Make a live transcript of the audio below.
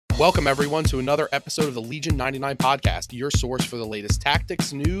Welcome, everyone, to another episode of the Legion 99 podcast, your source for the latest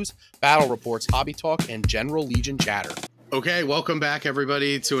tactics, news, battle reports, hobby talk, and general Legion chatter. Okay, welcome back,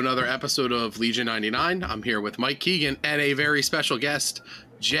 everybody, to another episode of Legion 99. I'm here with Mike Keegan and a very special guest,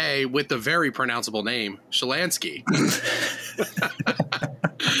 Jay, with the very pronounceable name, Shalansky.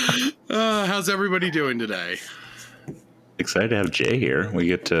 How's everybody doing today? Excited to have Jay here.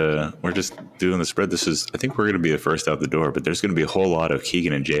 We're just doing the spread. I think we're going to be the first out the door, but there's going to be a whole lot of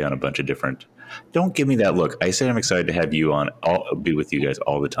Keegan and Jay on a bunch of different. Don't give me that look. I say I'm excited to have you on. I'll be with you guys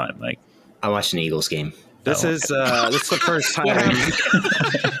all the time, Mike. I watched an Eagles game. This is the first time.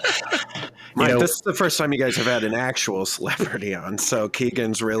 This is the first time you guys have had an actual celebrity on, so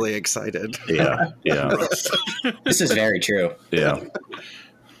Keegan's really excited. Yeah. This is very true. Yeah.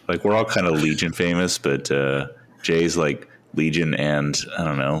 Like, we're all kind of Legion famous, but Jay's like Legion and, I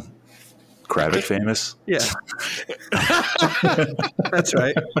don't know, Kravitz famous. Yeah. That's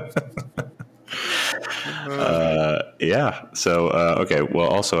right. Yeah. So, okay. Well,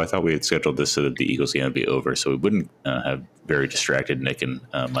 also, I thought we had scheduled this so that the Eagles game would be over, so we wouldn't have very distracted Nick and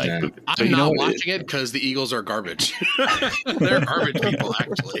Mike. Yeah. I'm not watching it because the Eagles are garbage. They're garbage people,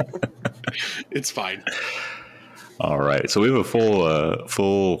 actually. It's fine. All right. So we have a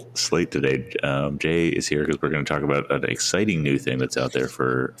full slate today. Jay is here because we're going to talk about an exciting new thing that's out there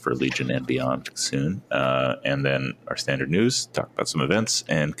for Legion and beyond soon. And then our standard news, talk about some events,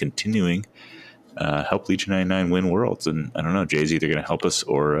 and continuing help Legion 99 win worlds. And I don't know, Jay's either going to help us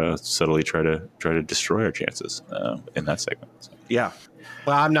or subtly try to destroy our chances in that segment. So. Yeah.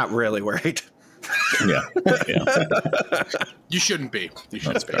 Well, I'm not really worried. Yeah. You shouldn't be.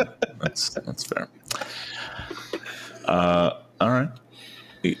 That's fair. That's fair. All right.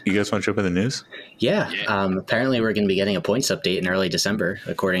 You guys want to jump in the news? Yeah. Apparently, we're going to be getting a points update in early December,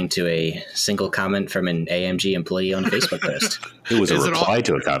 according to a single comment from an AMG employee on a Facebook post. It was a reply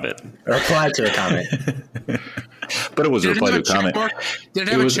to a comment. A reply to a comment. But it was a reply to a comment. Did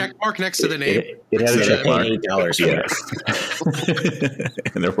it have a check mark next to the name? It had a check mark. $8 for it.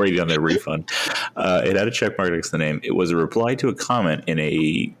 And they're waiting on their refund. It had a check mark next to the name. It was a reply to a comment in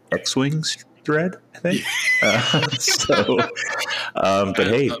a X-Wing thread, I think. But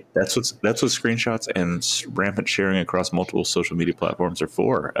hey, that's what screenshots and rampant sharing across multiple social media platforms are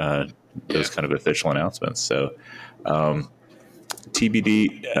for. Those kind of official announcements. So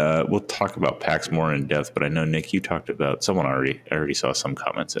TBD, we'll talk about PAX more in depth, but I know, Nick, you talked about someone I already saw some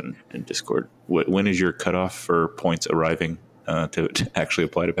comments in Discord. When is your cutoff for points arriving to actually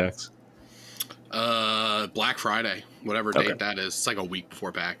apply to PAX? Black Friday, whatever date that is. It's like a week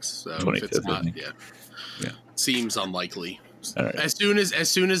before PAX. So if it's not, seems unlikely. Right. As soon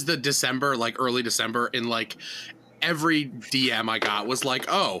as the December, like early December, in like every DM I got was like,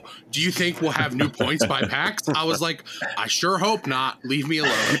 "Oh, do you think we'll have new points by PAX?" I was like, "I sure hope not. Leave me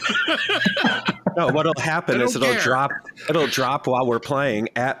alone." No, what'll happen is it'll drop while we're playing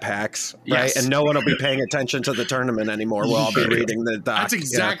at PAX, right? Yes. And no one will be paying attention to the tournament anymore. We'll all be reading the doc. That's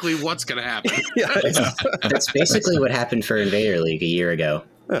exactly what's going to happen. That's basically what happened for Invader League a year ago.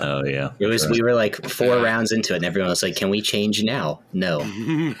 Oh yeah, it was. We were like 4 rounds into it, and everyone was like, "Can we change now?" No.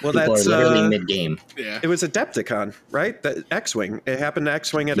 Well, people are literally mid-game. Yeah. It was Adepticon, right? The X-Wing. It happened to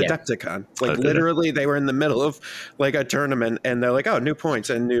X-Wing at Adepticon. Like literally, they were in the middle of like a tournament, and they're like, "Oh, new points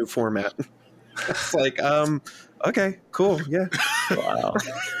and new format." It's like, okay, cool, yeah. Wow.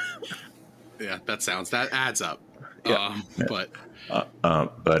 Yeah, that adds up. Yeah.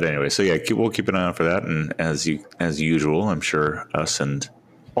 But anyway, so yeah, we'll keep an eye out for that, and as usual, I'm sure us and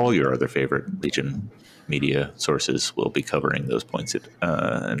all your other favorite Legion media sources will be covering those points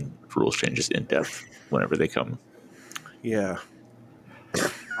and rules changes in depth whenever they come. Yeah.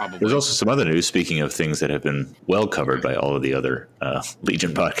 Probably. There's also some other news, speaking of things that have been well covered by all of the other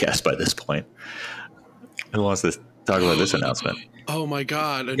Legion podcasts by this point. Who wants to talk about this announcement? Oh my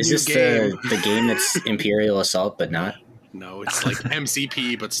God, Is this game. the game that's Imperial Assault, but not? No, it's like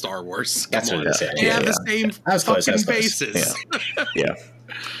MCP, but Star Wars. That's what it is. They have the same fucking bases. Yeah.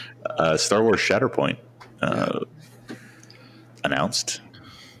 Star Wars Shatterpoint announced.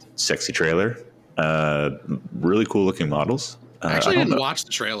 Sexy trailer. Really cool looking models. I actually didn't watch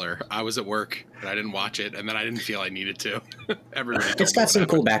the trailer. I was at work, and I didn't watch it, and then I didn't feel I needed to. It's got some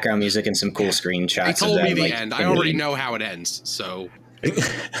cool background music and some cool screenshots. They told me the end. I already know how it ends, so...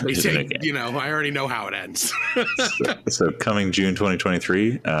 I already know how it ends. so coming June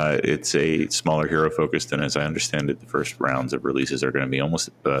 2023, it's a smaller hero focused, and as I understand it, the first rounds of releases are going to be almost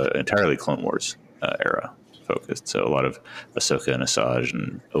entirely Clone Wars era focused. So a lot of Ahsoka and Asajj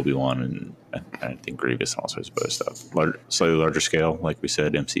and Obi-Wan and I think Grievous and all sorts of other stuff. Slightly larger scale, like we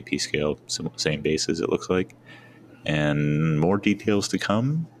said, MCP scale, same bases it looks like, and more details to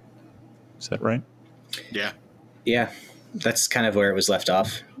come. Is that right? Yeah. Yeah, that's kind of where it was left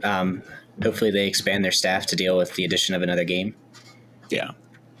off. Hopefully they expand their staff to deal with the addition of another game. Yeah.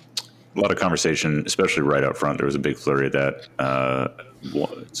 A lot of conversation, especially right up front. There was a big flurry of that.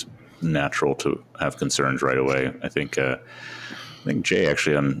 It's natural to have concerns right away. I think Jay,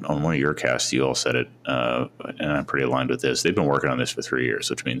 actually, on one of your casts, you all said it, and I'm pretty aligned with this. They've been working on this for 3 years,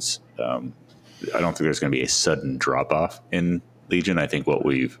 which means I don't think there's going to be a sudden drop off in Legion. I think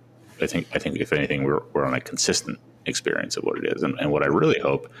I think if anything, we're on a consistent experience of what it is, and what I really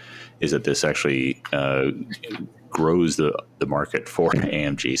hope is that this actually grows the market for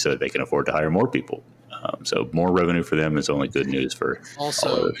AMG so that they can afford to hire more people. So more revenue for them is only good news for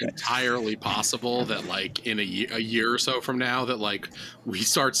also entirely possible that like in a year or so from now that like we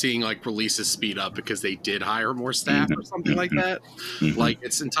start seeing like releases speed up because they did hire more staff or something like that. Like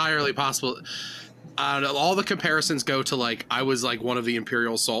it's entirely possible. All the comparisons go to like I was like one of the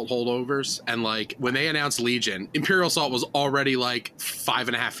Imperial Assault holdovers, and like when they announced Legion, Imperial Assault was already like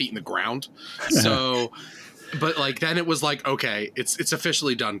 5.5 feet in the ground. So but like then it was like, okay, it's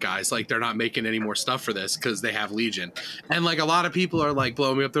officially done, guys. Like they're not making any more stuff for this because they have Legion. And like a lot of people are like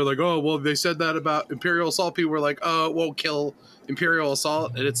blowing me up. They're like, oh well, they said that about Imperial Assault. People were like, oh, it won't kill Imperial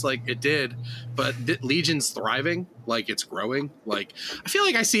Assault, and it's like it did, but Legion's thriving, like it's growing. Like I feel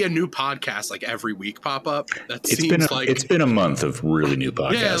like I see a new podcast like every week pop up. It's been a month of really new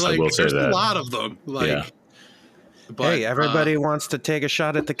podcasts. Yeah, like, I will say there's that a lot of them. Like, yeah. But, hey, everybody wants to take a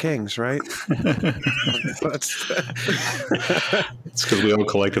shot at the Kings, right? It's because we all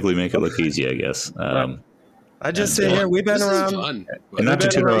collectively make it look easy, I guess. I just say here we've been around, and not to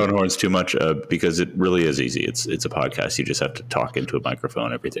toot our own horns too much, because it really is easy. It's a podcast. You just have to talk into a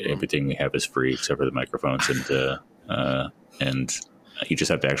microphone. Everything we have is free except for the microphones, and you just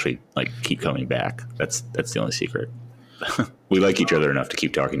have to actually like keep coming back. That's the only secret. We like each other enough to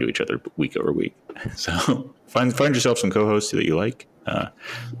keep talking to each other week over week. So find yourself some co-hosts that you like.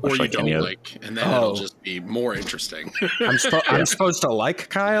 Or you don't like, and then it'll just be more interesting. I'm supposed to like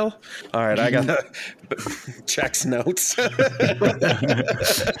Kyle? All right, I got to check's notes. You're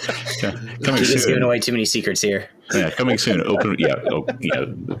just giving away too many secrets here. Yeah, coming soon. Open.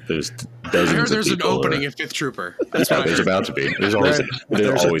 There's dozens. There's an opening at Fifth Trooper. That's what there's about to be. There's always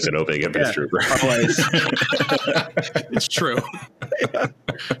an opening at Fifth Trooper. Always. It's true.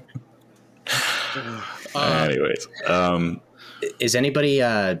 Anyways, is anybody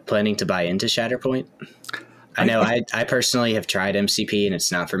planning to buy into Shatterpoint? I know I personally have tried MCP and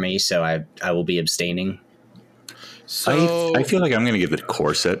it's not for me, so I will be abstaining. So I feel like I'm going to give it a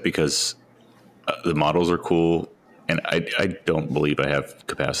core set because the models are cool, and I don't believe I have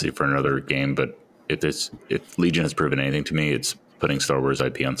capacity for another game. But if Legion has proven anything to me, it's putting Star Wars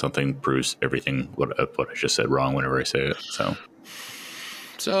IP on something proves everything what I just said wrong whenever I say it.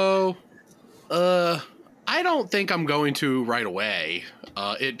 So I don't think I'm going to right away.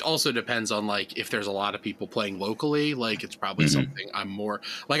 It also depends on like if there's a lot of people playing locally, like it's probably something I'm more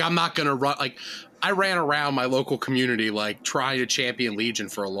like I'm not going to run. Like I ran around my local community, like trying to champion Legion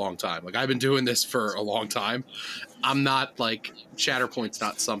for a long time. Like I've been doing this for a long time. I'm not like Shatterpoint's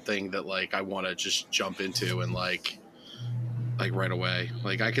not something that like I want to just jump into and like right away.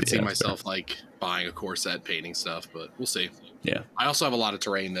 Like I could see myself like buying a core set, painting stuff, but we'll see. Yeah. I also have a lot of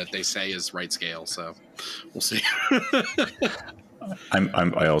terrain that they say is right scale, so we'll see.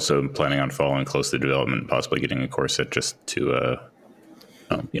 I also am planning on following close to development, possibly getting a core set just to,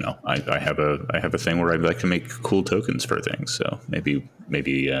 I have a thing where I'd like to make cool tokens for things. So maybe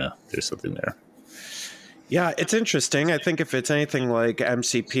there's something there. Yeah, it's interesting. I think if it's anything like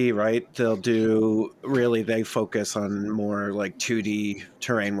MCP, right, they focus on more like 2D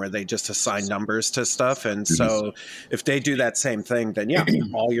terrain where they just assign numbers to stuff. And so if they do that same thing, then yeah,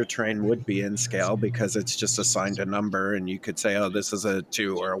 all your terrain would be in scale because it's just assigned a number and you could say, oh, this is a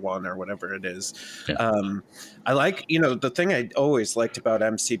 2 or a 1 or whatever it is. Yeah. I like, the thing I always liked about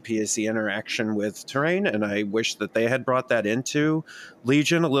MCP is the interaction with terrain. And I wish that they had brought that into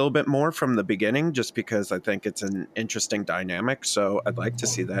Legion a little bit more from the beginning, just because I think it's an interesting dynamic. So I'd like to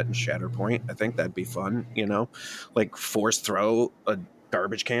see that in Shatterpoint. I think that'd be fun, like force throw a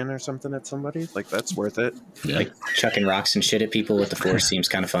garbage can or something at somebody. Like that's worth it. Yeah. Like chucking rocks and shit at people with the force seems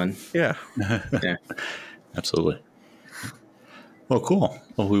kind of fun. Yeah. Yeah. Absolutely. Well, cool.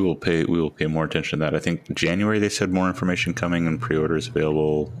 Well, we will pay more attention to that. I think January they said more information coming and pre-orders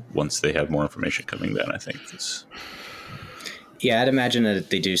available. Once they have more information coming, then I think it's. Yeah, I'd imagine that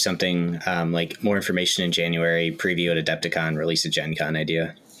they do something like more information in January, preview at Adepticon, release a Gen Con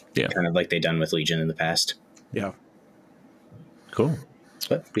idea. Yeah. Kind of like they've done with Legion in the past. Yeah. Cool.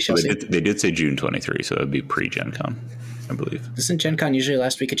 But we shall see. They did say June 23, so that would be pre-Gen Con, I believe. Isn't Gen Con usually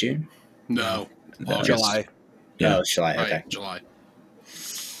last week of June? No. August. July. Yeah. Oh, it's July. Right, Okay. July.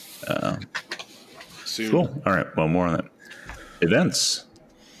 Soon. Cool. All right. Well, more on that. Events.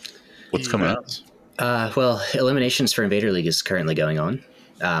 What's coming up? Well, eliminations for Invader League is currently going on.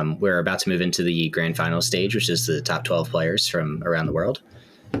 We're about to move into the grand final stage, which is the top 12 players from around the world.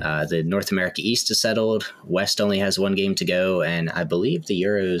 The North America East is settled. West only has one game to go, and I believe the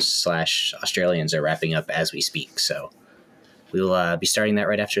Euros/Australians are wrapping up as we speak. So we'll be starting that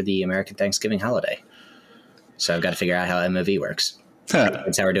right after the American Thanksgiving holiday. So I've got to figure out how MOV works.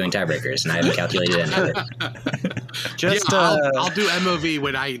 That's how we're doing tiebreakers, and I haven't calculated any of it. Just I'll do MOV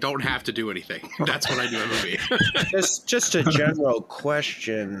when I don't have to do anything. That's when I do MOV. just a general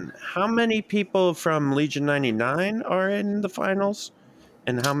question. How many people from Legion 99 are in the finals?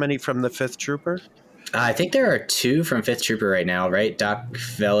 And how many from the 5th Trooper? I think there are 2 from 5th Trooper right now, right? Doc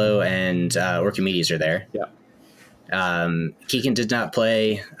Velo and Orchimedes are there. Yeah. Keegan did not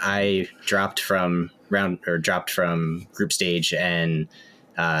play. I dropped from group stage, and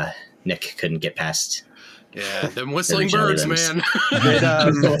Nick couldn't get past. Yeah, them whistling birds, man.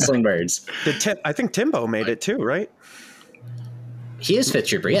 Whistling birds. I think Timbo made it too, right? He is 5th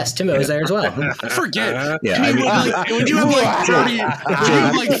Trooper. Yes, Timbo is there as well. I forget. Yeah, I mean, When you have like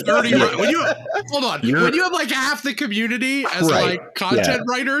 30, hold on. When you have like half the community as like content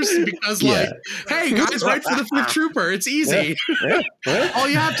writers, because hey guys, write for the 5th Trooper. It's easy. All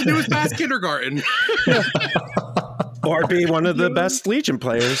you have to do is pass kindergarten. Or be one of the best Legion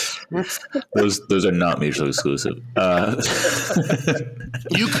players. those are not mutually exclusive.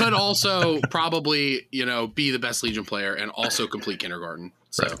 You could also probably, be the best Legion player and also complete kindergarten.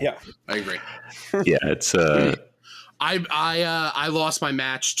 So yeah, I agree. Yeah, it's I lost my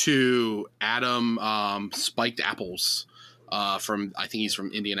match to Adam Spiked Apples from, I think he's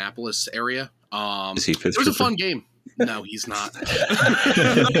from Indianapolis area. Is he 5th It was a fun game. No, he's not.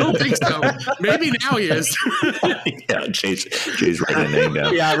 I don't think so. Maybe now he is. Yeah, Jay's writing a name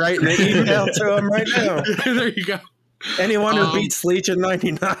down. Yeah, writing an email to him right now. There you go. Anyone who beats Legion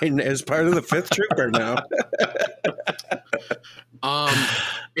 99 is part of the 5th Trooper now.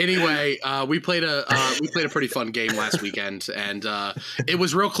 Anyway, we played a pretty fun game last weekend, and it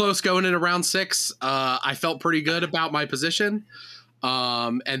was real close going into round 6. I felt pretty good about my position.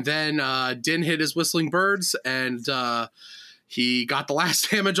 And then Din hit his whistling birds, and he got the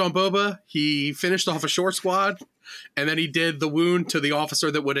last damage on Boba. He finished off a short squad, and then he did the wound to the officer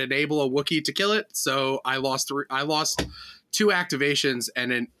that would enable a Wookiee to kill it. So I lost 2 activations,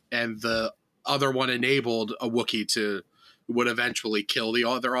 and the other one enabled a Wookiee to would eventually kill the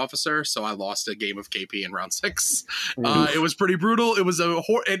other officer. So I lost a game of KP in round 6. It was pretty brutal. It was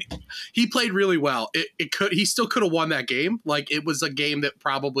and he played really well. He still could have won that game. Like, it was a game that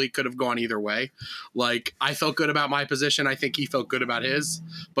probably could have gone either way. Like, I felt good about my position. I think he felt good about his,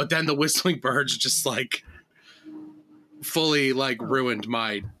 but then the whistling birds just like fully like ruined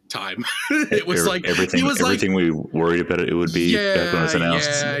my time. It was like everything we worried about it would be back when it was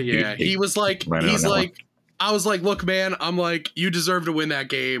announced. Yeah. He was like, I was like, look, man, I'm like, you deserve to win that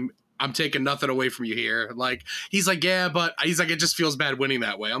game. I'm taking nothing away from you here. Like, he's like, yeah, but he's like, it just feels bad winning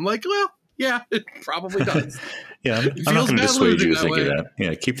that way. I'm like, well, yeah, it probably does. Yeah, I'm not going to dissuade you to think of that.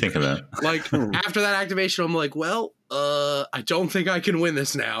 Yeah, keep thinking that. Like, after that activation, I'm like, well, I don't think I can win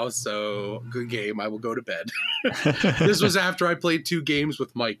this now. So, good game. I will go to bed. This was after I played 2 games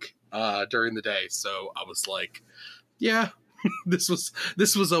with Mike during the day. So I was like, yeah. This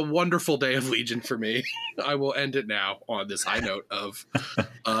was a wonderful day of Legion for me. I will end it now on this high note of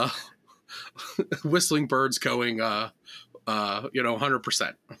whistling birds going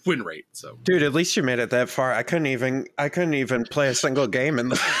 100% win rate. So, dude, at least you made it that far. I couldn't even play a single game in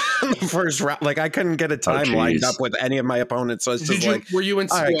the first round. Like, I couldn't get a time lined up with any of my opponents. So it's just were you in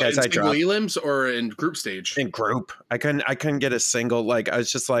all right, guys, in single elims or in group stage? In group. I couldn't get a single. Like, I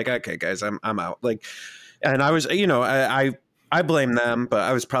was just like, okay, guys, I'm out. Like, and I was, I blame them, but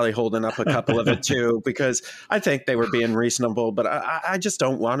I was probably holding up a couple of it too, because I think they were being reasonable, but I just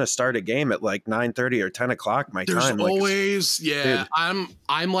don't want to start a game at like 9:30 or 10 o'clock my time. There's always, dude.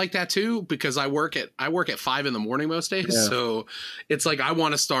 I'm like that too, because I work at 5 in the morning most days. Yeah. So it's like, I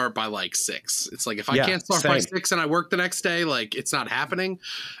want to start by like 6. It's like, if I can't start by 6 and I work the next day, like, it's not happening.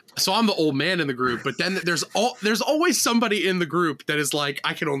 So I'm the old man in the group, but then there's always somebody in the group that is like,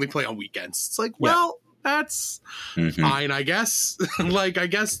 I can only play on weekends. It's like, well, that's fine, I guess. Like, I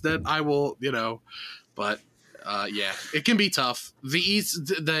guess that I will, but it can be tough. The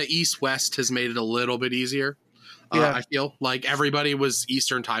East West has made it a little bit easier. I feel like everybody was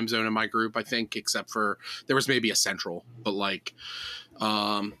Eastern time zone in my group, I think, except for there was maybe a Central, but like,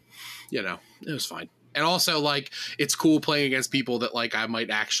 it was fine. And also, like, it's cool playing against people that, like, I might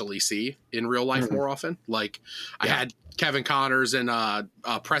actually see in real life more often. Like, I had Kevin Connors and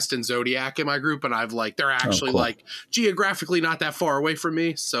Preston Zodiac in my group, and I've, like, they're actually, like, geographically not that far away from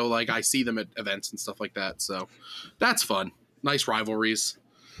me. So, like, I see them at events and stuff like that. So, that's fun. Nice rivalries.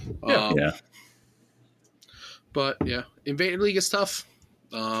 Yeah. But, yeah, Invader League is tough.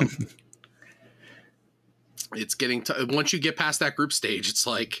 It's getting once you get past that group stage, it's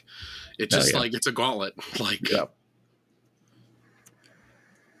like like it's a gauntlet. Like,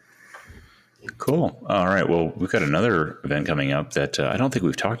 Cool. All right. Well, we've got another event coming up that I don't think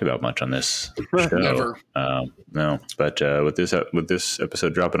we've talked about much on this show. Never. No, but with this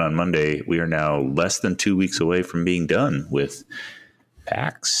episode dropping on Monday, we are now less than 2 weeks away from being done with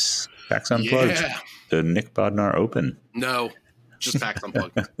PAX Unplugged, the Nick Bodnar Open. No, just PAX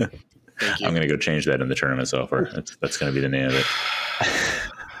Unplugged. Thank you. I'm going to go change that in the tournament software. That's going to be the name of it.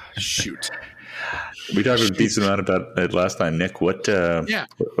 Shoot. We talked a decent amount about it last time. Nick, what else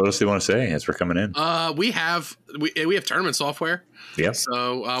do you want to say as we're coming in? We have tournament software. Yeah.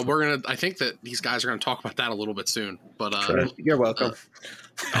 So I think that these guys are gonna talk about that a little bit soon. But you're welcome.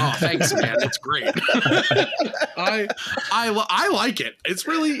 Thanks, man. It's great. I like it. It's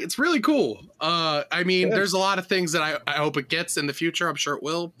really cool. I mean, there's a lot of things that I hope it gets in the future. I'm sure it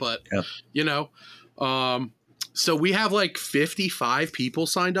will, but you know, so we have like 55 people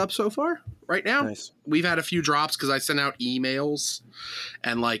signed up so far right now. Nice. We've had a few drops because I sent out emails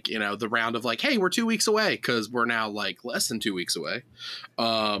and, like, you know, the round of like, hey, we're 2 weeks away, because we're now like less than 2 weeks away.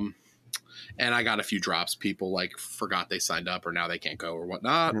 And I got a few drops. People like forgot they signed up, or now they can't go or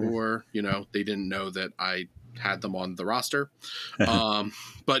whatnot, or, you know, they didn't know that I had them on the roster.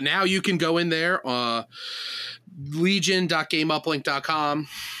 But now you can go in there, legion.gameuplink.com,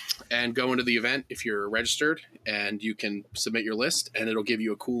 and go into the event if you're registered, and you can submit your list, and it'll give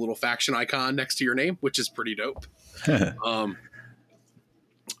you a cool little faction icon next to your name, which is pretty dope. I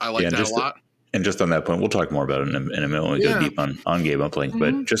like that a lot. And just on that point, we'll talk more about it in a minute when we go deep on Game Uplink.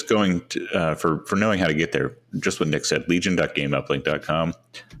 But just going to, for knowing how to get there, just what Nick said, legion.gameuplink.com.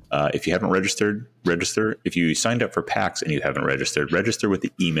 If you haven't registered, register. If you signed up for PAX and you haven't registered, register with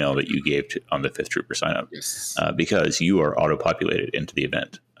the email that you gave on the 5th Trooper sign up, because you are auto-populated into the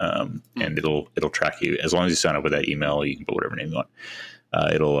event, and it'll track you. As long as you sign up with that email, you can put whatever name you want.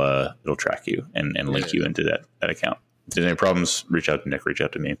 It'll track you and link you into that account. If there's any problems, reach out to Nick, reach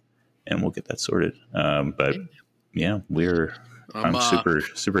out to me, and we'll get that sorted. But yeah, I'm super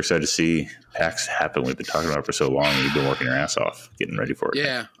excited to see PAX happen. We've been talking about it for so long. You've been working your ass off getting ready for it.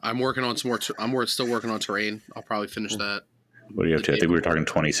 Yeah, I'm working on some more. I'm still working on terrain. I'll probably finish that. What are you up to? I think we were talking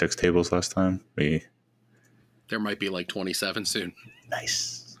 26 tables last time. There might be like 27 soon.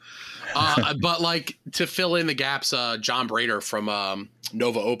 Nice. But like, to fill in the gaps, John Brader from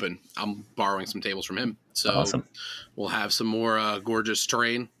Nova Open, I'm borrowing some tables from him. So awesome. We'll have some more gorgeous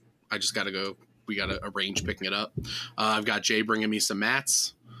terrain. I just got to go. We got to arrange picking it up. I've got Jay bringing me some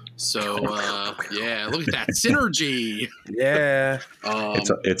mats. So, yeah, look at that synergy. Yeah.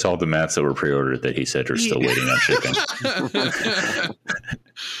 It's all the mats that were pre-ordered that he said are still waiting on shipping.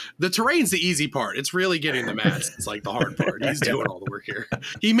 The terrain's the easy part. It's really getting the mats. It's like the hard part. He's doing all the work here.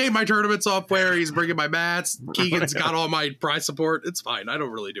 He made my tournament software. He's bringing my mats. Keegan's got all my prize support. It's fine. I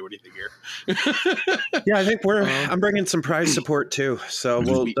don't really do anything here. Yeah, I think I'm bringing some prize support too. So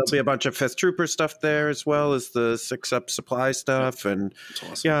there'll be a bunch of 5th Trooper stuff there, as well as the 6-up supply stuff. And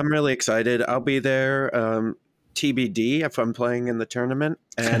awesome. Yeah, I'm really excited. I'll be there. TBD if I'm playing in the tournament.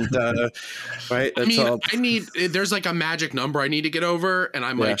 And right, there's like a magic number I need to get over, and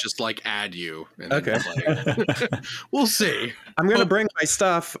I might just like add you. And okay. We'll see. I'm gonna bring my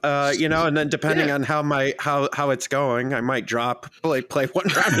stuff, and then depending on how it's going, I might play one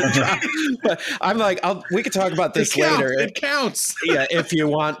round and drop. But I'm like, we could talk about this later. It counts. Yeah, if you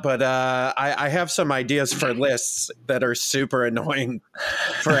want. But I have some ideas for lists that are super annoying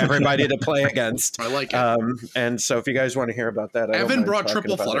for everybody to play against. I like it. And so if you guys want to hear about that, Evan brought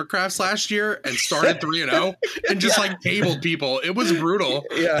triple Fluttercrafts last year and started 3-0 and just like tabled people. It was brutal.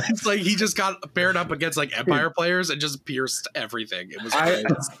 Yeah, it's like he just got paired up against like Empire players and just pierced everything. It was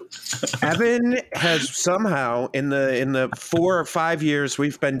Evan has somehow in the 4 or 5 years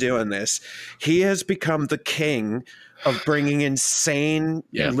we've been doing this, he has become the king of bringing insane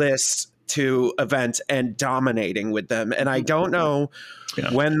lists to events and dominating with them. And I don't know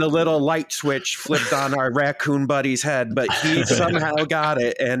when the little light switch flipped on our raccoon buddy's head, but he somehow got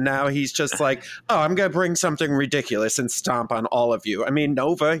it. And now he's just like, oh, I'm going to bring something ridiculous and stomp on all of you. I mean,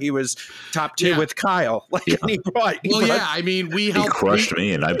 Nova, he was top 2 with Kyle. Like, I mean, he crushed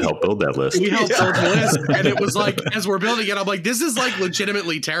me, and I helped build that list. We helped build the list, and it was like, as we're building it, I'm like, this is like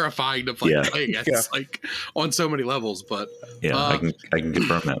legitimately terrifying to play against, like on so many levels. But I can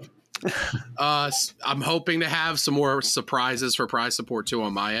confirm that. I'm hoping to have some more surprises for prize support too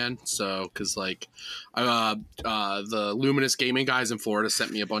on my end. So, because like the Luminous Gaming guys in Florida sent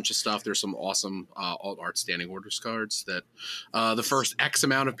me a bunch of stuff. There's some awesome alt art standing orders cards that the first X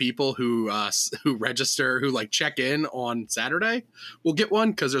amount of people who register, who like check in on Saturday, will get one,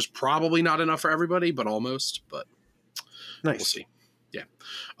 because there's probably not enough for everybody, but almost. But nice. We'll see. Yeah.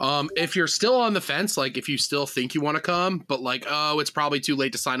 If you're still on the fence, like if you still think you want to come, but like, oh, it's probably too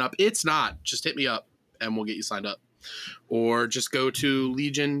late to sign up. It's not. Just hit me up and we'll get you signed up. Or just go to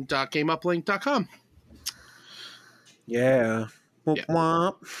legion.gameuplink.com. Yeah.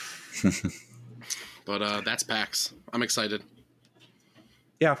 But that's PAX. I'm excited.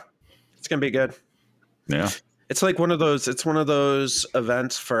 Yeah. It's going to be good. Yeah. It's like one of those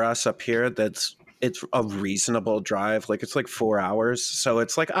events for us up here it's a reasonable drive. Like, it's like 4 hours. So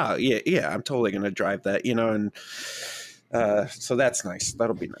it's like, oh, yeah, I'm totally going to drive that, and so that's nice.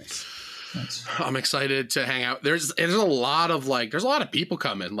 That'll be nice. I'm excited to hang out. There's a lot of people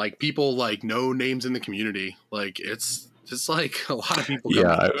coming, like people like no names in the community. Like it's just like a lot of people coming.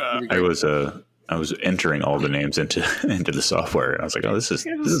 Yeah, I was entering all the names into the software, and I was like, oh, this is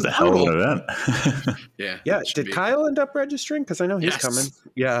a hell of an event. Yeah. Did Kyle end up registering? Because I know he's coming.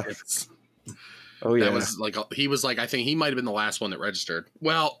 Yeah. Oh yeah, that was like he was like, I think he might have been the last one that registered.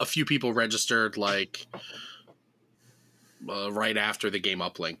 Well, a few people registered like right after the Game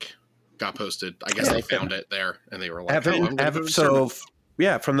Uplink got posted. I guess they found it there and they were like, from the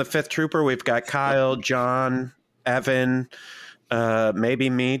 5th Trooper, we've got Kyle, John, Evan, maybe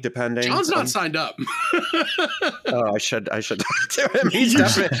me, depending. John's not signed up. Oh, I should talk to him.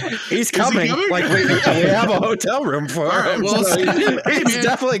 He's coming. Like we have a hotel room for him. Well, so he's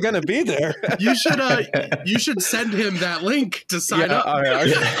definitely going to be there. You should send him that link to sign up.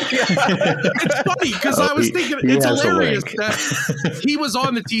 It's funny because I was thinking it's hilarious that he was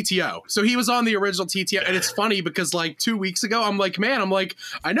on the TTO. So he was on the original TTO, and it's funny because like 2 weeks ago, I'm like,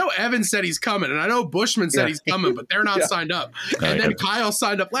 I know Evan said he's coming, and I know Bushman said he's coming, but they're not signed up. And then Kyle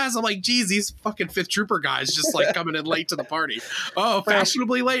signed up last. I'm like, geez, these fucking 5th Trooper guys just like coming in late to the party. Oh,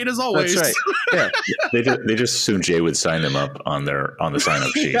 fashionably late as always. That's right. Yeah. They just assumed Jay would sign them up on the sign up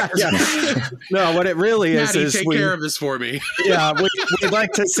sheet. No, what it really is take care of this for me. Yeah, we'd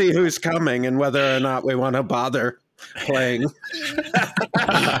like to see who's coming and whether or not we want to bother playing.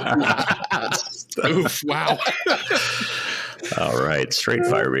 Oof! Wow. All right, straight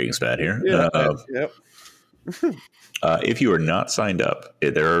fire being spat here. Yep. If you are not signed up,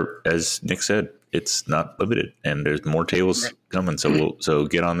 as Nick said, it's not limited, and there's more tables coming. So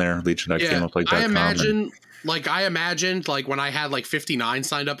get on there, legion.gameuplink.com. I imagined when I had like 59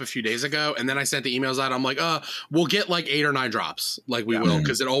 signed up a few days ago, and then I sent the emails out. I'm like, we'll get like 8 or 9 drops, like we will,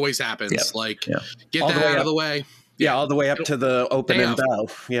 because it always happens. Get that out of the way. Yeah, all the way up to the opening bell.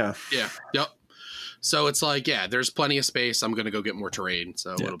 Yeah. Yep. So it's like, there's plenty of space. I'm going to go get more terrain,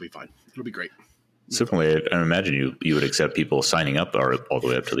 so it'll be fine. It'll be great. Similarly, I imagine you would accept people signing up all the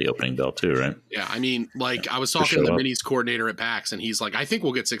way up to the opening bell too, right? Yeah, I mean, like I was talking to the minis coordinator at PAX, and he's like, I think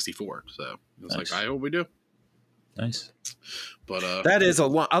we'll get 64. So I was like, I hope we do. Nice. But that is a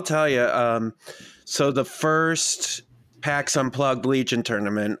lot. I'll tell you. So the first PAX Unplugged Legion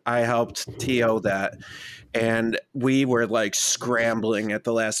tournament, I helped TO that. And we were like scrambling at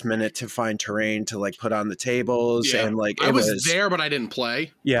the last minute to find terrain to like put on the tables. And like, I was there, but I didn't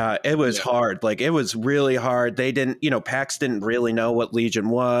play. Yeah, it was hard. Like, it was really hard. They didn't, PAX didn't really know what Legion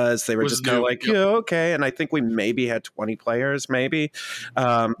was. They were just kind of like, okay. And I think we maybe had 20 players, maybe.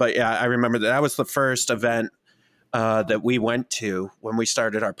 But yeah, I remember that was the first event that we went to when we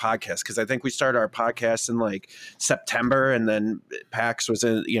started our podcast, because I think we started our podcast in like September, and then PAX was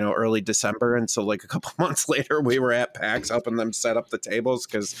in early December, and so like a couple months later we were at PAX helping them set up the tables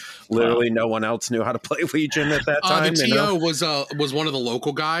because literally no one else knew how to play Legion at that time. The TO was one of the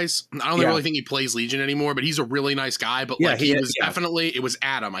local guys. I don't really think he plays Legion anymore, but he's a really nice guy. But like he was definitely, it was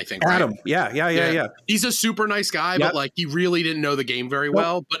Adam, I think. Adam, right? Yeah. He's a super nice guy, but like he really didn't know the game very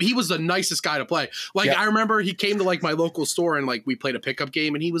well. But he was the nicest guy to play. Like I remember he came to like my local store and like we played a pickup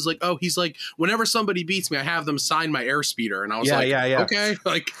game, and he's like, whenever somebody beats me, I have them sign my airspeeder, and I was okay,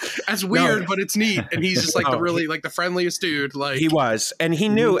 like that's weird, but it's neat. And he's just like the friendliest dude. Like he was, and he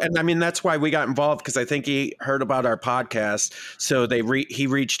knew, and I mean that's why we got involved, because I think he heard about our podcast, so he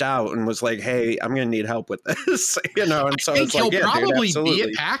reached out and was like, hey, I'm gonna need help with this, and so I think he'll probably be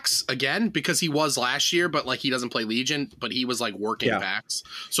at PAX again, because he was last year, but like he doesn't play Legion, but he was like working PAX,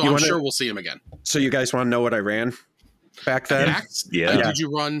 so I'm sure we'll see him again. So you guys want to know what I ran back then? PAX? Yeah. Did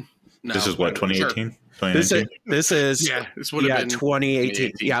you run? No. This is what, 2018? Sure. This is this would have been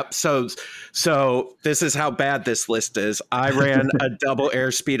 2018. Yeah. So this is how bad this list is. I ran a double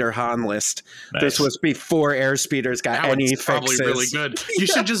airspeeder Han list. Nice. This was before airspeeders got any fixes. Probably really good. You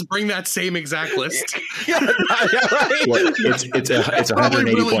should just bring that same exact list. Well, it's a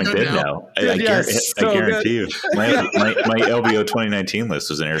 180 really point bid now. I guarantee you. My LVO 2019 list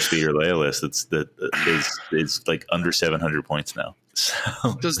was an airspeeder Leia list. Is like under 700 points now.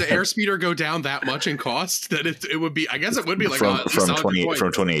 So, does the airspeeder go down that much in cost that it would be? I guess it would be like from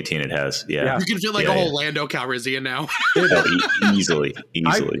 2018. It has, yeah. You can feel like a whole Lando Calrissian now. Easily.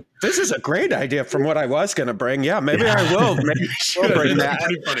 This is a great idea from what I was going to bring. Yeah, maybe I will. Maybe I'll bring that.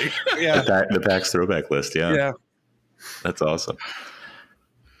 Funny. Yeah, the PAX throwback list. Yeah, that's awesome.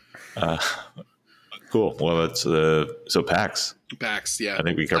 Cool. Well, that's so PAX. PAX, yeah. I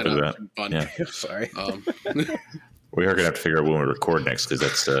think we covered that. Fun. Yeah. Sorry. We are going to have to figure out when we record next, because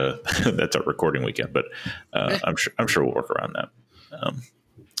that's our recording weekend. But I'm sure we'll work around that.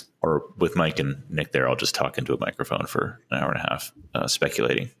 Or with Mike and Nick there, I'll just talk into a microphone for an hour and a half,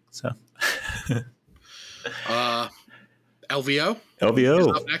 speculating. So, LVO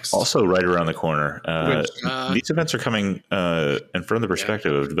also right around the corner. These events are coming, and from the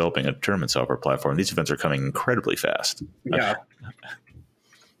perspective of developing a tournament software platform, these events are coming incredibly fast. Yeah.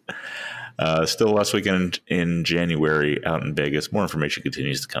 Still last weekend in January out in Vegas. More information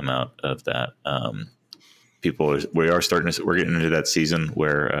continues to come out of that. We're getting into that season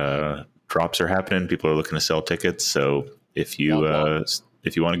where drops are happening. People are looking to sell tickets. So if you want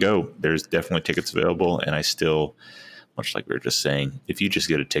to go, there's definitely tickets available. And I still, much like we were just saying, if you just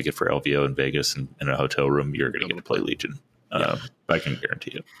get a ticket for LVO in Vegas and in a hotel room, you're going to get to play Legion. I can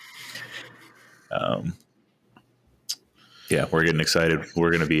guarantee it. Yeah, we're getting excited. We're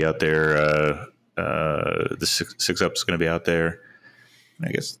going to be out there. The six up's going to be out there.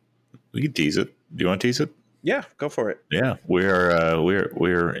 I guess we can tease it. Do you want to tease it? Yeah, go for it. Yeah,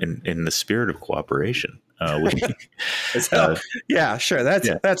 we're in the spirit of cooperation. Yeah, sure.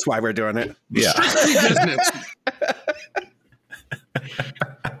 That's why we're doing it. Yeah.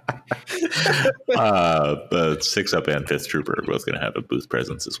 But Six Up and Fifth Trooper are both going to have a booth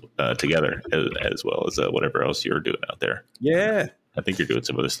presence together, as well as whatever else you're doing out there. Yeah, I think you're doing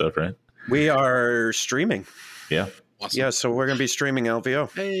some other stuff, right? We are streaming. Yeah. Awesome. Yeah, so we're going to be streaming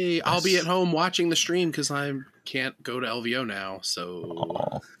LVO. Hey, nice. I'll be at home watching the stream because I can't go to LVO now.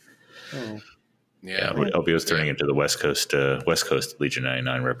 So, yeah, LVO's turning into the West Coast Legion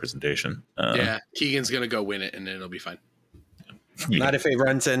 99 representation. Keegan's going to go win it, and it'll be fine. Not if he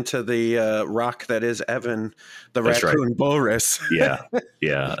runs into the rock that is Evan, the raccoon Bolris. Yeah.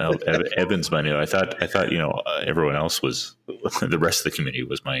 Evan's my new. I thought everyone else was, the rest of the community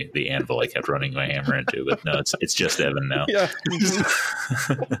was the anvil I kept running my hammer into, but no, it's just Evan now.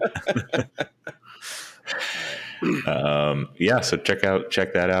 Yeah. So check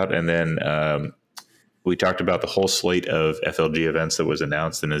that out, and then we talked about the whole slate of FLG events that was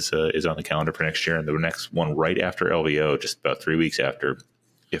announced and is on the calendar for next year, and the next one right after LVO, just about 3 weeks after,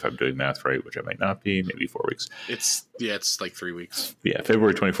 if I'm doing math right, which I might not be, maybe 4 weeks. It's like 3 weeks. Yeah,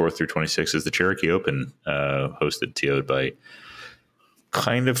 February 24th through 26th is the Cherokee Open, TO'd by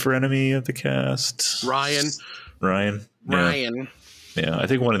kind of frenemy of the cast, Ryan. Yeah, I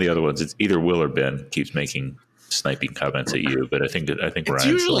think one of the other ones, it's either Will or Ben, keeps making sniping comments at you, but I think it's Ryan's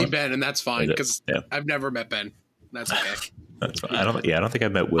usually Ben, and that's fine because I've never met Ben. That's okay. That's fine. I don't think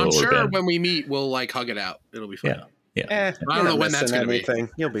I've met Will. I'm sure or Ben. when we meet, we'll like hug it out. It'll be fun. Yeah. I don't know when that's going to be.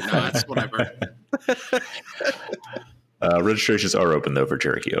 You'll be fine. No, it's whatever. Registrations are open though for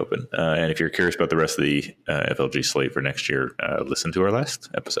Cherokee Open, and if you're curious about the rest of the FLG slate for next year, listen to our last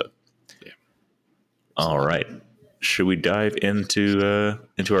episode. Yeah. All right. Should we dive into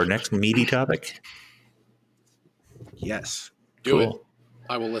our next meaty topic? Yes. Do it.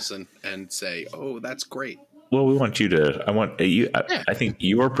 I will listen and say, "Oh, that's great." Well, we want you to. I think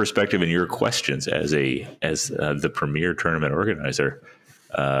your perspective and your questions as the premier tournament organizer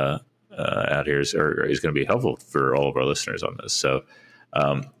out here is going to be helpful for all of our listeners on this. So,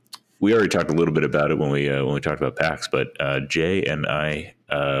 we already talked a little bit about it when we talked about PAX, but Jay and I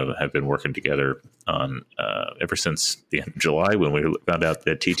have been working together on ever since the end of July when we found out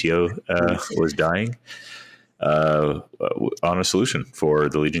that TTO was dying. On a solution for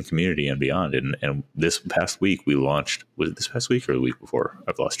the Legion community and beyond. And this past week we launched, was it this past week or the week before?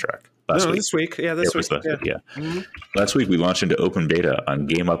 I've lost track. This week. Yeah, this week. Yeah. Mm-hmm. Last week we launched into open beta on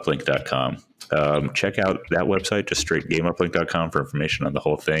GameUplink.com. Check out that website, just straight GameUplink.com for information on the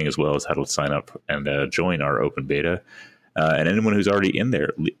whole thing, as well as how to sign up and join our open beta. And anyone who's already in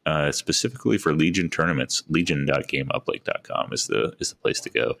there, specifically for Legion tournaments, legion.gameuplink.com is the place to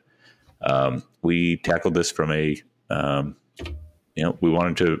go. We tackled this from a, we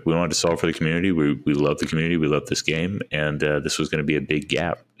wanted to solve for the community. We love the community. We love this game. And this was going to be a big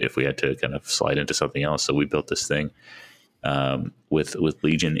gap if we had to kind of slide into something else. So we built this thing with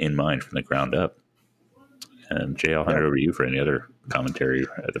Legion in mind from the ground up. And Jay, I'll hand it over to you for any other commentary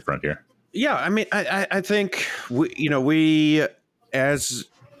at the front here. Yeah, I mean, I think we as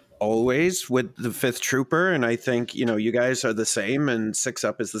always with the Fifth Trooper, and I think you guys are the same, and Six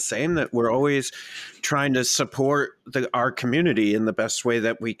Up is the same, that we're always trying to support our community in the best way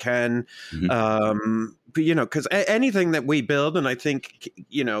that we can. Mm-hmm. Because anything that we build, and I think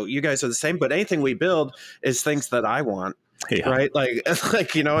you guys are the same, but anything we build is things that I want. Yeah. Right. It's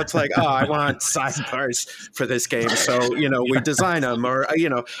like, oh, I want sidebars for this game. So, we design them, or,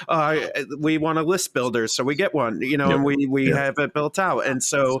 we want a list builder. So we get one, and we have it built out. And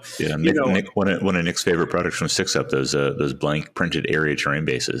so, Nick, one of Nick's favorite products from Six Up, those blank printed area terrain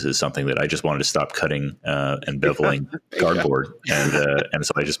bases, is something that I just wanted to stop cutting and beveling cardboard. And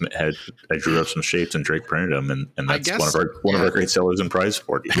so I drew up some shapes and Drake printed them. And that's one of our great sellers and prize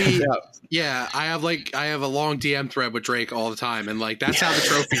support. Yeah. I have a long DM thread with Drake all the time, and that's how the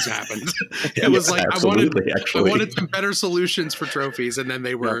trophies happened. It was like I wanted some better solutions for trophies, and then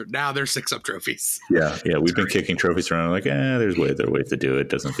now they're Six Up trophies. Yeah, we've been kicking trophies around like, there's ways to do it.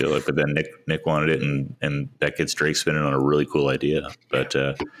 Doesn't feel like, but then Nick wanted it, and that gets Drake spinning on a really cool idea. But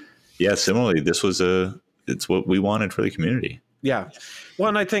similarly, this was it's what we wanted for the community. Yeah, well,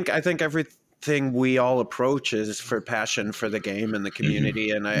 and I think everything we all approach is for passion for the game and the community.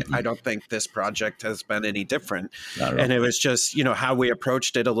 Mm-hmm. And I don't think this project has been any different. And it was just, how we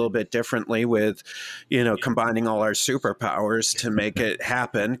approached it a little bit differently with, combining all our superpowers to make it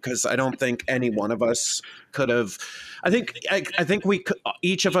happen. Cause I don't think any one of us could have, I think we could,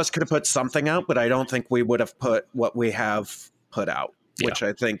 each of us could have put something out, but I don't think we would have put what we have put out. Which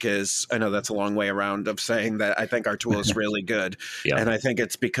I think is, I know that's a long way around of saying that I think our tool is really good. And I think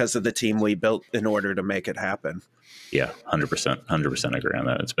it's because of the team we built in order to make it happen. Yeah, 100% agree on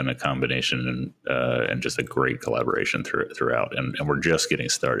that. It's been a combination and just a great collaboration throughout. And we're just getting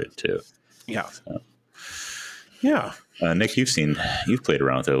started too. Yeah. So. Yeah. Nick, you've played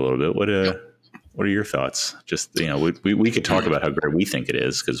around with it a little bit. What are your thoughts? Just, we could talk about how great we think it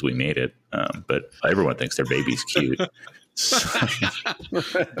is because we made it. But everyone thinks their baby's cute.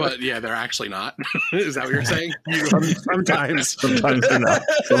 But they're actually not. Is that what you're saying? Sometimes they're not.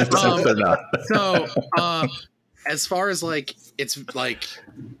 Sometimes they're not. So, as far as it's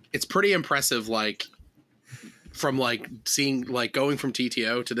pretty impressive. From seeing going from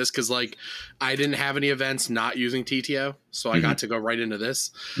TTO to this, because I didn't have any events not using TTO, so I got to go right into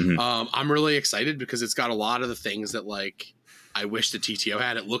this. Mm-hmm. I'm really excited because it's got a lot of the things that I wish the TTO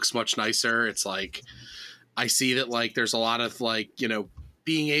had. It looks much nicer. It's I see that there's a lot of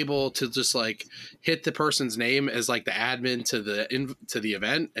being able to just hit the person's name as the admin to the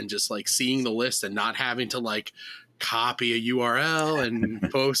event, and just seeing the list and not having to copy a URL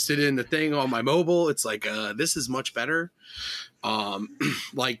and post it in the thing on my mobile. It's this is much better.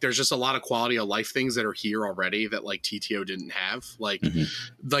 There's just a lot of quality of life things that are here already that TTO didn't have.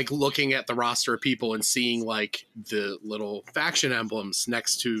 Looking at the roster of people and seeing the little faction emblems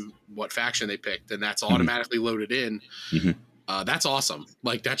next to what faction they picked, and that's automatically loaded in. Mm-hmm. That's awesome.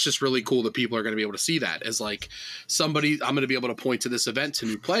 That's just really cool that people are going to be able to see that as somebody. I'm going to be able to point to this event to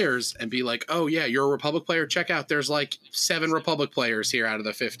new players and be like, oh yeah, you're a Republic player. Check out, there's 7 Republic players here out of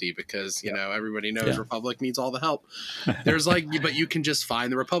the 50 because everybody knows Republic needs all the help. There's but you can just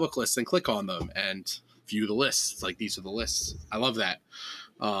find the Republic lists and click on them and view the lists. These are the lists. I love that.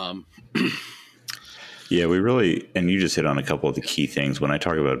 Yeah, we really, and you just hit on a couple of the key things. When I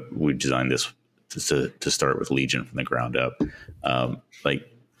talk about we designed this to start with Legion from the ground up,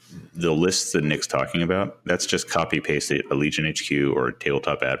 the lists that Nick's talking about, that's just copy paste a Legion HQ or a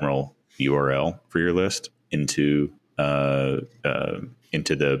Tabletop Admiral URL for your list into the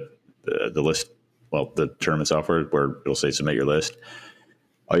list. Well, the tournament software where it'll say submit your list.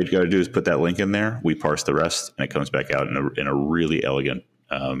 All you got to do is put that link in there. We parse the rest, and it comes back out in a really elegant,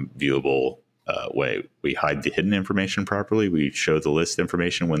 viewable way. We hide the hidden information properly. We show the list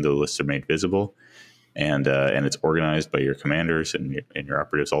information when the lists are made visible, and it's organized by your commanders and your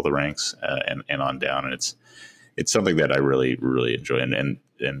operatives, all the ranks, and on down. And it's something that I really, really enjoy. And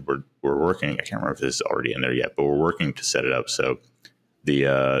we're working. I can't remember if this is already in there yet, but we're working to set it up so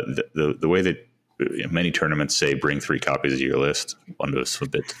the way that many tournaments say bring 3 copies of your list, one to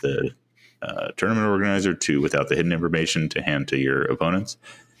submit to the tournament organizer, 2 without the hidden information to hand to your opponents.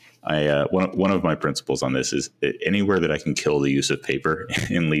 One of my principles on this is anywhere that I can kill the use of paper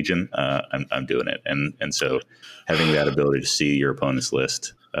in Legion, I'm doing it. And so having that ability to see your opponent's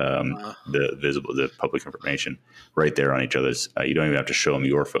list, the public information right there on each other's, you don't even have to show them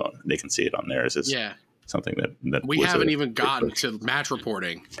your phone. They can see it on theirs. It's something that we haven't even gotten to match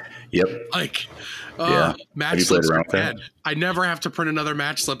reporting. Yep. Like, Have match you played slips around with again. that? I never have to print another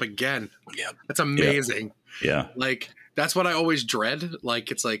match slip again. Yeah. That's amazing. Yeah. Like, that's what I always dread.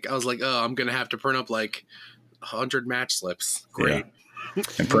 Like, it's like, I was like, oh, I'm going to have to print up like 100 match slips. Great. Yeah.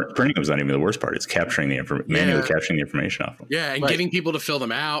 And printing them is not even the worst part. It's capturing the manually capturing the information off them. Yeah, and getting people to fill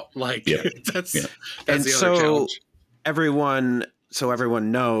them out. Like, that's and the other challenge. Everyone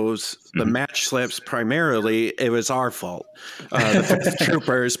knows the match slips primarily, it was our fault, the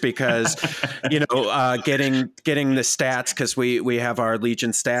troopers, because getting the stats, because we have our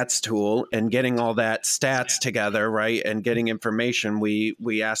Legion stats tool, and getting all that stats together, right, and getting information.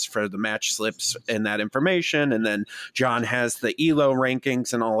 We asked for the match slips and that information, and then John has the ELO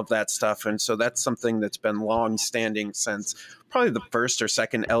rankings and all of that stuff, and so that's something that's been long standing since probably the first or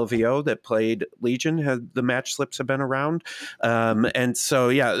second LVO that played Legion. The match slips have been around. And so,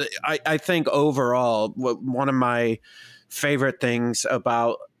 I think overall, one of my favorite things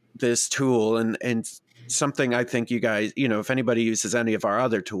about this tool and something I think you guys, if anybody uses any of our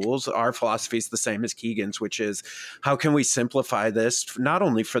other tools, our philosophy is the same as Keegan's, which is how can we simplify this not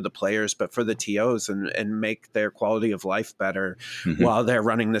only for the players, but for the TOs and make their quality of life better while they're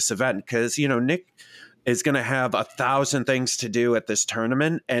running this event. Because, Nick is going to have 1,000 things to do at this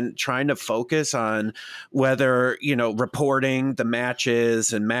tournament, and trying to focus on whether, reporting the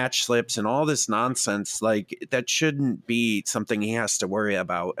matches and match slips and all this nonsense, like that shouldn't be something he has to worry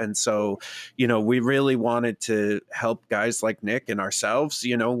about. And so, we really wanted to help guys like Nick and ourselves,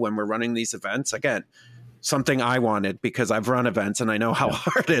 when we're running these events. Again, something I wanted because I've run events and I know how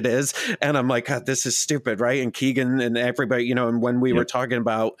hard it is. And I'm like, God, this is stupid, right? And Keegan and everybody, and when we were talking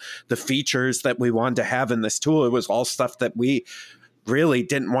about the features that we wanted to have in this tool, it was all stuff that we really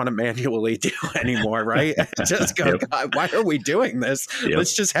didn't want to manually do anymore, right? Just go, God, why are we doing this?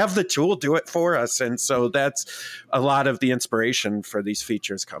 Let's just have the tool do it for us. And so that's a lot of the inspiration for these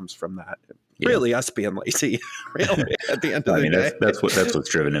features comes from that. Really, us being lazy, really. At the end of the day, that's what's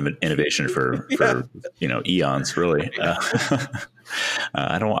driven innovation for eons, really.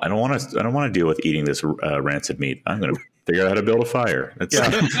 I don't want to deal with eating this rancid meat. I'm going to figure out how to build a fire. I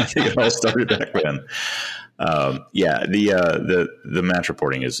think it all started back then. The match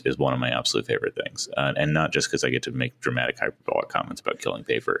reporting is one of my absolute favorite things, and not just because I get to make dramatic hyperbolic comments about killing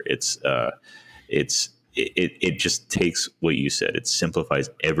paper. It just takes what you said. It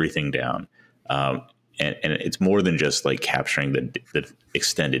simplifies everything down. And it's more than just like capturing the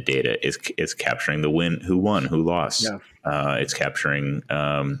extended data. It's capturing the who won, who lost. It's capturing.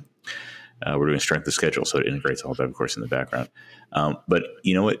 We're doing strength of schedule, so it integrates all that, of course, in the background. But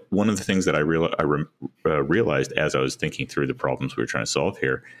you know what? One of the things that I realized as I was thinking through the problems we were trying to solve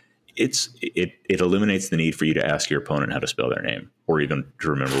here, it eliminates the need for you to ask your opponent how to spell their name, or even to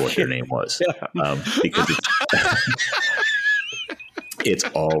remember what their name was, because it's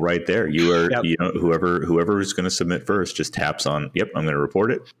all right there. You are, whoever is going to submit first just taps on, I'm going to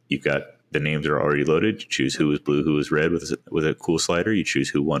report it. You've got the names are already loaded. You choose who was blue, who was red with a cool slider. You choose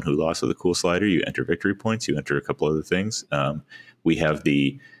who won, who lost with a cool slider. You enter victory points. You enter a couple other things. We have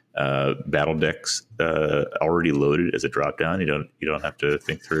the battle decks already loaded as a drop down. You don't have to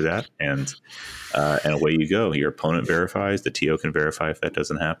think through that, and away you go. Your opponent verifies. The TO can verify if that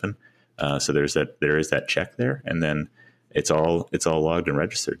doesn't happen. So there is that check there, and then it's all logged and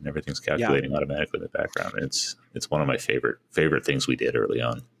registered, and everything's calculating automatically in the background. And it's one of my favorite things we did early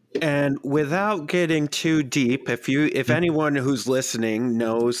on. And without getting too deep, if anyone who's listening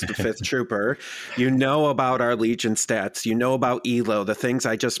knows the Fifth Trooper, you know about our Legion stats, you know about ELO, the things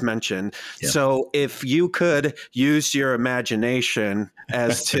I just mentioned. Yeah. So if you could use your imagination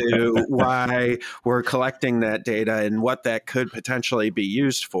as to why we're collecting that data and what that could potentially be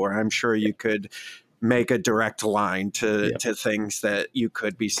used for, I'm sure you could make a direct line to things that you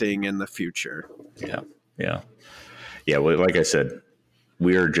could be seeing in the future. Yeah. Well, like I said,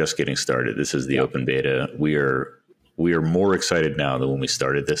 we are just getting started. This is the open beta. We we are more excited now than when we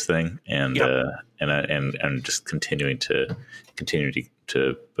started this thing, and Yep. and just continue to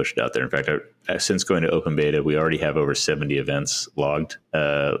push it out there. In fact, since going to open beta, we already have over 70 events logged,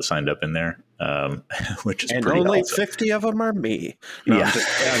 signed up in there, which is And pretty only awesome. 50 of them are me. No, Yeah.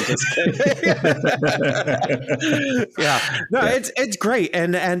 I'm just kidding. Yeah. No, it's great.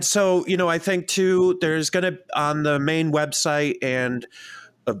 And so, I think too, there's going to, on the main website and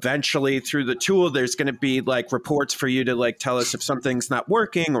eventually through the tool, there's going to be like reports for you to like tell us if something's not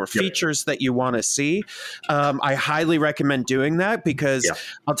working or features that you want to see. I highly recommend doing that because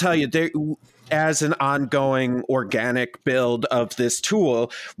I'll tell you, as an ongoing organic build of this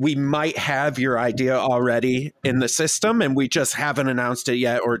tool, we might have your idea already in the system and we just haven't announced it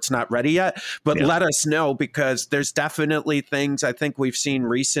yet or it's not ready yet. But let us know, because there's definitely things I think we've seen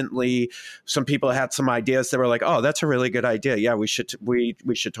recently. Some people had some ideas that were like, oh, that's a really good idea. Yeah, we should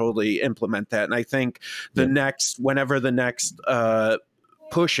totally implement that. And I think whenever the next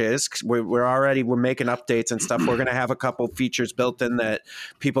pushes, we're making updates and stuff, we're going to have a couple features built in that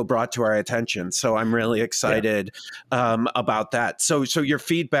people brought to our attention, so I'm really excited about that. So your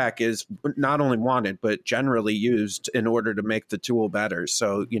feedback is not only wanted but generally used in order to make the tool better.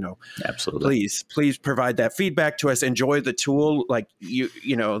 So absolutely, please provide that feedback to us. Enjoy the tool. Like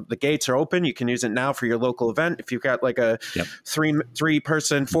the gates are open. You can use it now for your local event. If you've got like a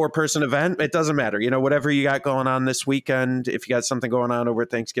 3-person 4-person event, it doesn't matter, whatever you got going on this weekend. If you got something going on over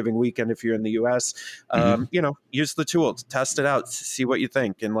Thanksgiving weekend, if you're in the US, use the tool to test it out, see what you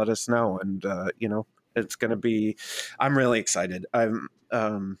think, and let us know. And it's going to be, I'm really excited.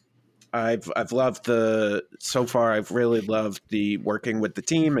 I've loved so far I've really loved the working with the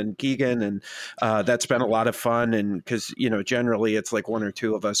team and Keegan, and that's been a lot of fun. And because generally it's like 1 or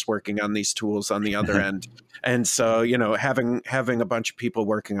 2 of us working on these tools on the other end, and so having a bunch of people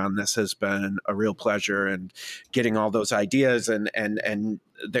working on this has been a real pleasure, and getting all those ideas and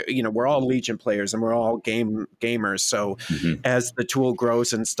we're all Legion players and we're all gamers, so as the tool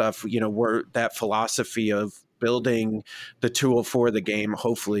grows and stuff, we're that philosophy of building the tool for the game.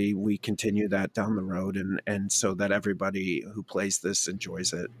 Hopefully we continue that down the road, and so that everybody who plays this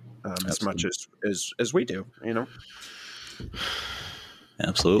enjoys it as much as we do.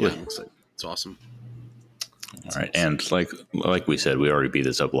 Absolutely. It's awesome. All right, and like we said, we already beat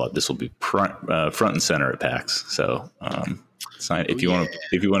this up a lot. This will be front and center at PAX. So if you want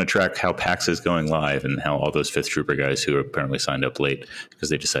to track how PAX is going live and how all those 5th Trooper guys who apparently signed up late because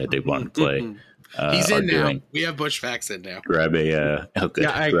they decided they wanted to play. He's in now. We have Bush Facts in now. Grab a good.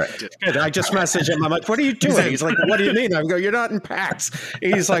 I just messaged him. I'm like, what are you doing? He's like, what do you mean? I go, you're not in PAX.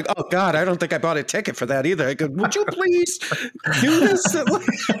 He's like, oh God, I don't think I bought a ticket for that either. I go, would you please do this?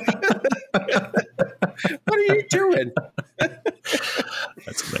 What are you doing?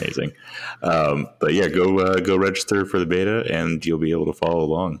 That's amazing. But yeah, go register for the beta, and you'll be able to follow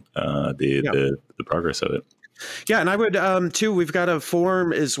along the progress of it. Yeah, and I would too. We've got a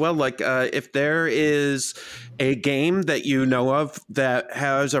forum as well. Like if there is a game that you know of that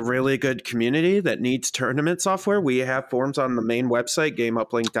has a really good community that needs tournament software, we have forums on the main website,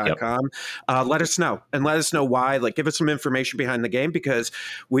 GameUplink.com. Let us know, and let us know why. Like, give us some information behind the game, because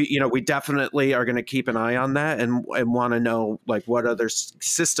we definitely are going to keep an eye on that and want to know like what other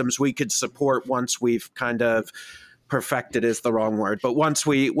systems we could support once we've kind of perfected is the wrong word, but once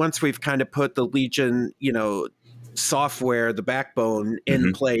we've kind of put the Legion, software, the backbone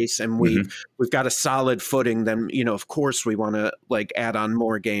in place, and we've got a solid footing, then of course we want to like add on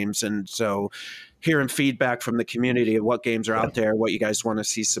more games. And so hearing feedback from the community of what games are out there, what you guys want to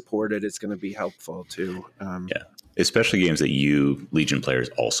see supported, is going to be helpful too. Especially games that you Legion players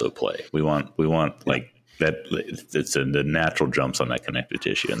also play. We want like that. It's the natural jumps on that connective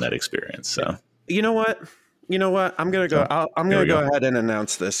tissue and that experience. So you know what? I'm going to go. I'm going to go ahead and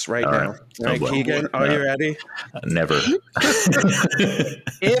announce this right now. All right, Keegan, are you ready? Never.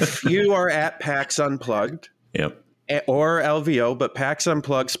 If you are at PAX Unplugged, or LVO, but PAX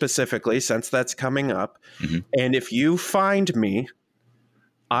Unplugged specifically, since that's coming up, and if you find me,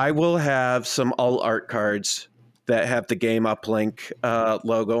 I will have some alt art cards that have the Game Uplink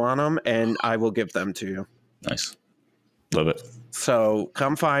logo on them, and I will give them to you. Nice. Love it. So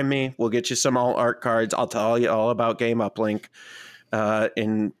come find me. We'll get you some alt art cards. I'll tell you all about Game Uplink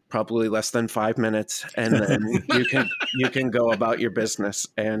in probably less than 5 minutes, and then you can go about your business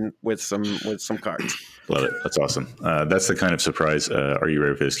and with some cards. Love it. That's awesome. That's the kind of surprise. Are you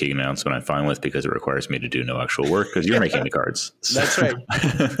ready for this Keegan announcement? I'm fine with, because it requires me to do no actual work because you're making the cards. So. That's right.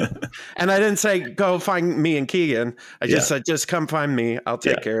 And I didn't say go find me and Keegan. I just said just come find me. I'll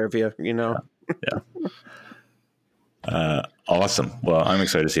take care of you. Yeah. Awesome. Well, I'm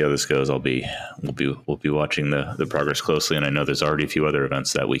excited to see how this goes. We'll be watching the progress closely, and I know there's already a few other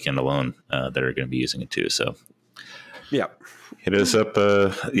events that weekend alone that are going to be using it too. So, yeah, hit us up.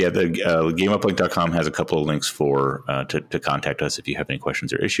 The GameUplink.com has a couple of links for to contact us if you have any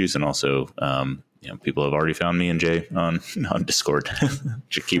questions or issues, and also people have already found me and Jay on Discord.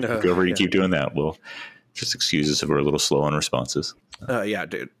 Just keep doing that. We'll just excuse us if we're a little slow on responses. Yeah,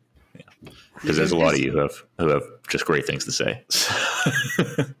 dude. Because there's a lot of you who have just great things to say.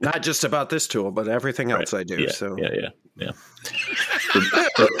 Not just about this tool, but everything else I do. Yeah, so yeah.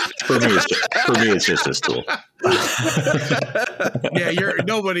 For me, it's just this tool.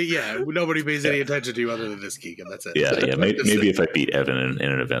 Nobody pays any attention to you other than this, Keegan. That's it. Yeah. Maybe if I beat Evan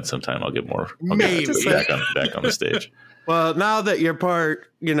in an event sometime, I'll get more. Get back on the stage. Well, now that you're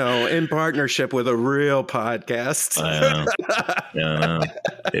in partnership with a real podcast. I know.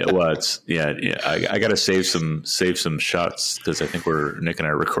 I got to save some shots because I think Nick and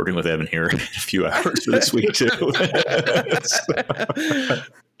I are recording with Evan here in a few hours for this week too.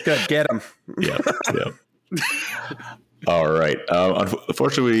 Good, get him. Yeah. All right.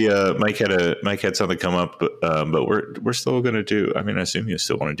 Unfortunately, Mike had something come up, but we're still going to do. I mean, I assume you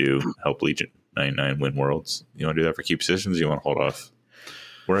still want to do help Legion 99 win worlds. You want to do that for key positions? You want to hold off?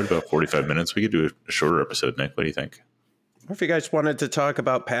 We're at about 45 minutes. We could do a shorter episode, Nick. What do you think? Or if you guys wanted to talk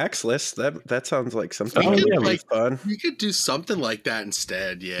about PAX lists, that sounds like something really fun. We could do something like that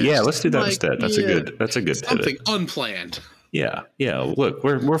instead. Yeah. Yeah, let's do that instead. That's a good something pivot. unplanned. Yeah. Look,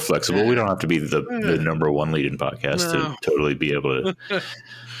 we're flexible. We don't have to be the number one Legion podcast to totally be able to.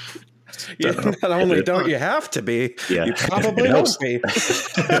 Not only don't you have to be, you probably won't be.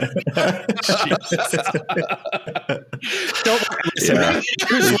 Don't listen.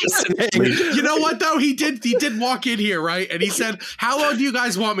 Who's listening? You know what though? He did walk in here, right? And he said, "How long do you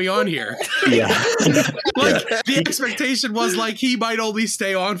guys want me on here?" Yeah. The expectation was like he might only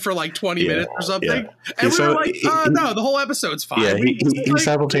stay on for like 20 minutes or something. Yeah. And we were like, no, the whole episode's fine. Yeah, he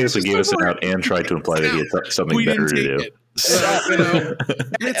simultaneously gave us an out and tried to imply that he had something better to do.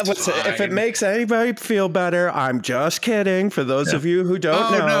 If it makes anybody feel better, I'm just kidding. For those of you who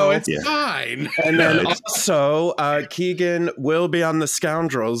don't know, no, it's fine. And then also, Keegan will be on the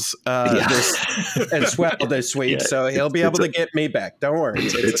Scoundrels as well this week, so he'll be able to get me back. Don't worry,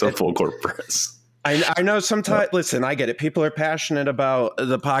 it's a full court press. I know sometimes. Listen, I get it. People are passionate about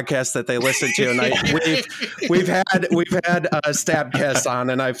the podcast that they listen to, and we've had Stabcast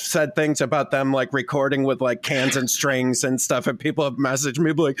on, and I've said things about them like recording with like cans and strings and stuff, and people have messaged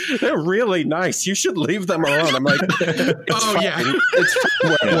me like they're really nice. You should leave them alone. I'm like, it's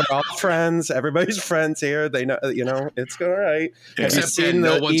fine. We're all friends. Everybody's friends here. They know, it's all right. Except have you seen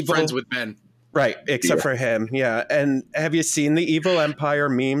no one's friends with Ben. Right, except for him, yeah. And have you seen the Evil Empire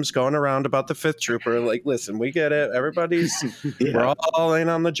memes going around about the Fifth Trooper? Like, listen, we get it. Everybody's we're all in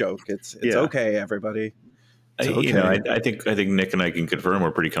on the joke. It's okay, everybody. Okay. I think Nick and I can confirm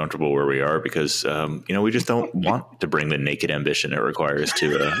we're pretty comfortable where we are because we just don't want to bring the naked ambition it requires to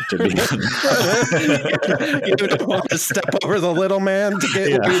be. You don't want to step over the little man to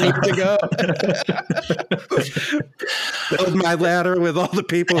get where we need to go. Build my ladder with all the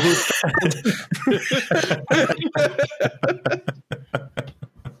people who.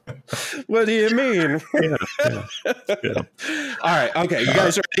 What do you mean? Yeah. All right. Okay. You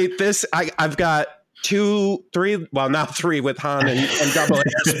guys ready? I've got 2, 3, well, now 3 with Han and double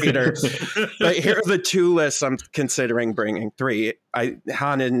airspeeder. But here are the 2 lists I'm considering bringing. 3.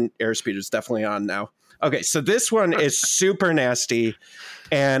 Han and airspeeder is definitely on now. Okay, so this one is super nasty,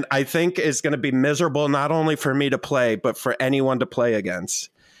 and I think is going to be miserable not only for me to play, but for anyone to play against.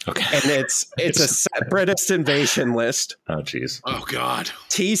 Okay. And it's a separatist invasion list. Oh, geez. Oh, God.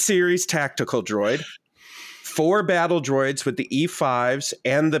 T-Series tactical droid. 4 battle droids with the E5s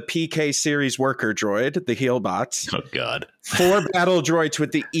and the PK series worker droid, the Healbots. Oh, God. 4 battle droids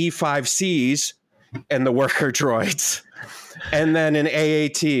with the E5Cs and the worker droids. And then an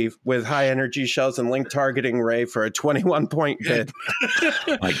AAT with high energy shells and link targeting ray for a 21-point bid.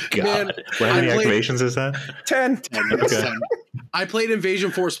 My God. How many activations is that? 10. Okay. I played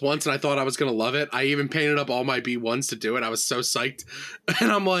Invasion Force once and I thought I was going to love it. I even painted up all my B1s to do it. I was so psyched.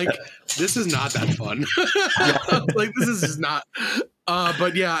 And I'm like, this is not that fun. Like, this is just not.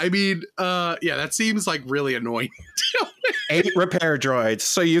 But yeah, I mean, that seems like really annoying. 8 repair droids.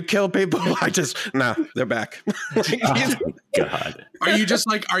 So you kill people. They're back. God. Are you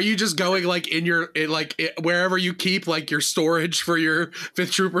just going like wherever you keep like your storage for your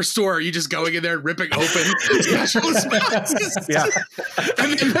 5th Trooper store? Are you just going in there and ripping open specialist boxes? Yeah.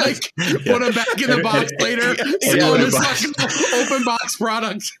 And then like put them back in the box later. Bonus fucking open box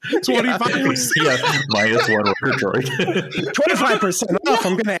product. 25%. Yeah, -1 worker droid. 25% off.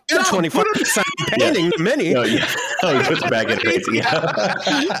 I'm going to add 25% painting the mini. No, yeah. Oh, you put the bag in it. Yeah.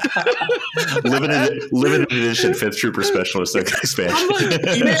 limited edition 5th Trooper Specialist expansion. I'm like,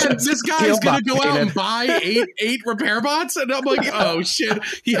 man, this guy's gonna go out and buy eight repair bots, and I'm like, oh shit,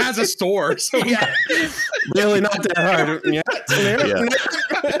 he has a store. So yeah, really not that hard. Yeah.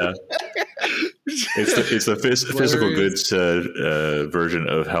 It's the physical goods version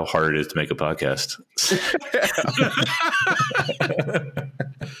of how hard it is to make a podcast.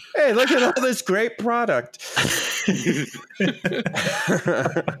 Hey, look at all this great product.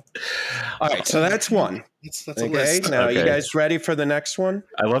 All right, so that's one. That's a list. Now, you guys ready for the next one?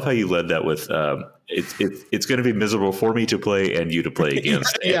 I love how you led that with it's going to be miserable for me to play and you to play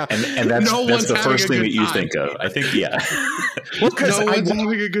against. Yeah. And that's the first thing that you think of. I think, yeah. Well, because no one's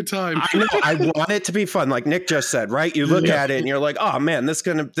having a good time. I know. I want it to be fun, like Nick just said, right? You look at it and you're like, oh man, this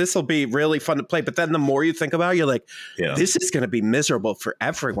will be really fun to play. But then the more you think about it, you're like, this is going to be miserable for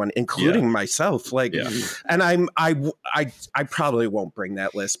everyone, including myself. Like, and I probably won't bring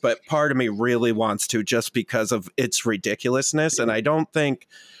that list, but part of me really wants to, just because of its ridiculousness. And I don't think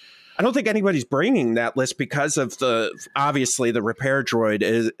anybody's bringing that list because of obviously the repair droid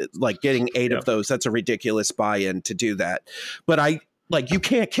is like getting 8 of those. That's a ridiculous buy-in to do that. But you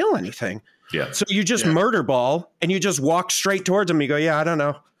can't kill anything. Yeah. So you just murder ball and you just walk straight towards them. You go, I don't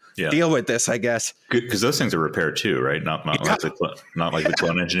know. Yeah. Deal with this, I guess. Because those things are repaired too, right? Not like the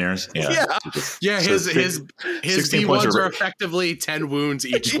clone engineers. Yeah. His B1s are effectively 10 wounds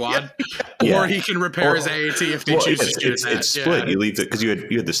each squad, or he can repair his AAT if they choose to do that. It's split. You leave because you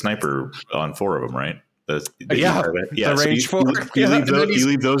had the sniper on 4 of them, right? The range 4. You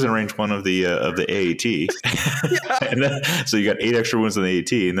leave those in range 1 of the AAT, and then, so you got 8 extra wounds on the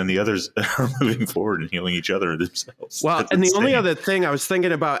AAT, and then the others are moving forward and healing each other themselves. Well, and the only other thing I was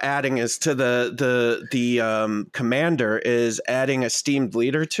thinking about adding is to the commander is adding a steamed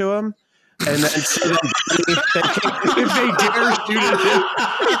leader to him, and then so if they dare shoot at him.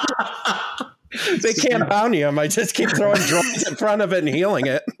 They can't bounty him. I just keep throwing drones in front of it and healing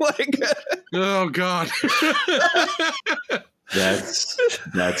it. Oh god,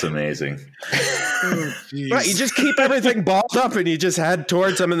 that's amazing. Oh, right, you just keep everything balled up and you just head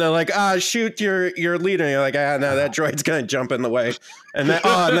towards them, and they're like, shoot your leader. And you're like, no, that droid's gonna jump in the way, and then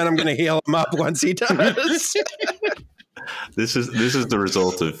I'm gonna heal him up once he does. This is the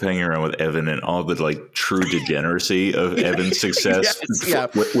result of hanging around with Evan and all the true degeneracy of Evan's success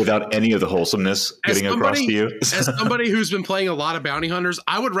without any of the wholesomeness getting across to you. As somebody who's been playing a lot of bounty hunters,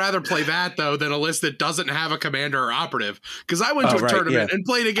 I would rather play that though than a list that doesn't have a commander or operative. Because I went to a tournament and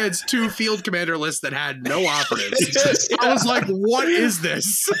played against 2 field commander lists that had no opratives. I was like, what is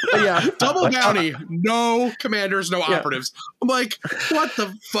this? Double bounty, no commanders, no operatives. I'm like, what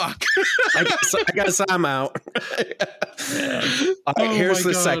the fuck? I guess I'm out. All right, here's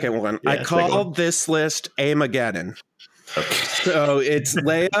the second one. I called this list Amageddon. Okay. So it's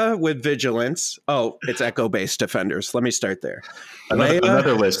Leia with Vigilance. Oh, it's Echo-based defenders. Let me start there.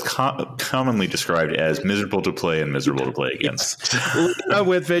 Another list commonly described as miserable to play and miserable to play against. Leia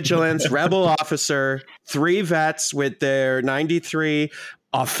with Vigilance, Rebel Officer, 3 vets with their 93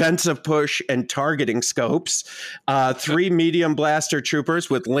 offensive push and targeting scopes, 3 medium blaster troopers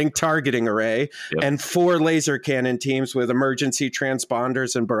with linked targeting array, and 4 laser cannon teams with emergency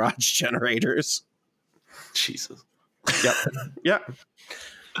transponders and barrage generators. Jesus. Yep.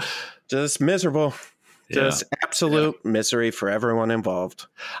 Just miserable. Just absolute misery for everyone involved.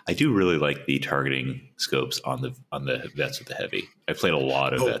 I do really like the targeting scopes on the vets with the heavy. I played a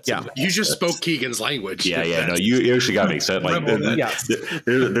lot of vets. Yeah, you just spoke Keegan's language. Yeah. No, you actually got me excited.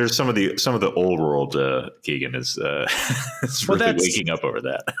 There's some of the old world Keegan is really waking up over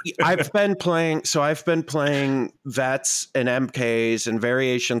that. I've been playing vets and MKs and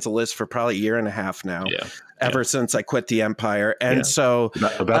variations of lists for probably a year and a half now. Yeah. Ever since I quit the Empire. And so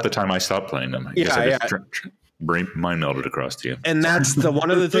about the time I stopped playing them, brain mind melted across to you. And that's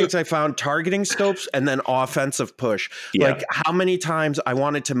one of the things I found: targeting scopes and then offensive push. Like how many times I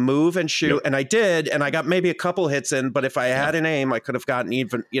wanted to move and shoot, and I did, and I got maybe a couple hits in, but if I had an aim, I could have gotten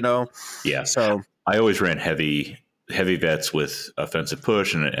even, Yeah. So I always ran heavy vets with offensive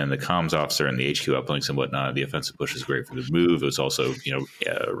push and the comms officer and the HQ uplinks and whatnot. The offensive push is great for the move. It was also,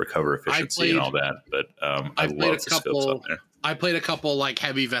 recover efficiency and all that. But I love the scopes on there. I played a couple like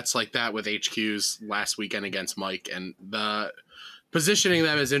heavy vets like that with HQs last weekend against Mike, and the positioning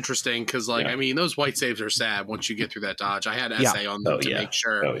them is interesting because, like, I mean, those white saves are sad once you get through that dodge. I had SA on them to make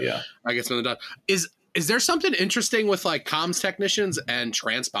sure. I guess when the dodge is there something interesting with like comms technicians and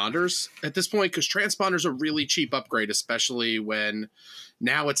transponders at this point? Because transponders are really cheap upgrade, especially when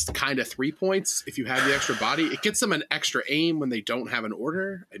now it's kind of 3 points. If you have the extra body, it gets them an extra aim when they don't have an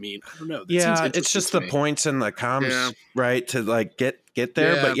order. I mean, I don't know. That it's just the points in the comms, right? To like get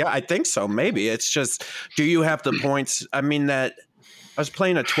there. But I think so. Maybe it's just, do you have the points? I mean, that I was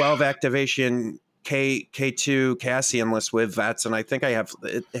playing a 12 activation K2 Cassian list with vets, and I think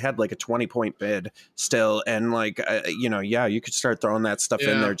it had like a 20-point bid still, and like you could start throwing that stuff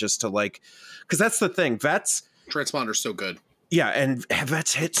in there just to like, because that's the thing, vets transponder's so good. Yeah, and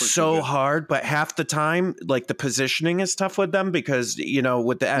vets hit so hard, but half the time, like the positioning is tough with them because,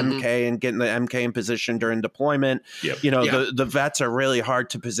 with the MK and getting the MK in position during deployment, the vets are really hard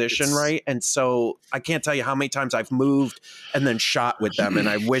to position, right? And so I can't tell you how many times I've moved and then shot with them, and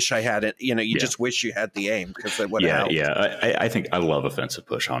I wish I had it. Just wish you had the aim because it would help. I think I love offensive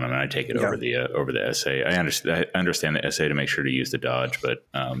push on them, and I take it over the SA. I understand the SA to make sure to use the dodge, but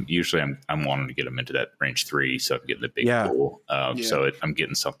usually I'm wanting to get them into that range 3 so I can get the big pool. So I'm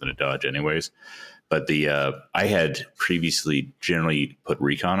getting something to dodge anyways. But I had previously generally put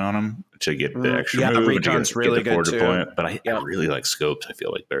recon on them to get the extra move. Recon's really good too. But I really like scopes. I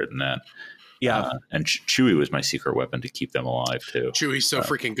feel like better than that. Yeah. And Chewie was my secret weapon to keep them alive too. Chewie's so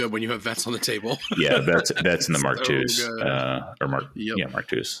freaking good when you have vets on the table. Vets in the Mark IIs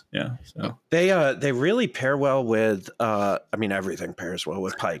Mark IIs. Yeah. So they really pair well with everything pairs well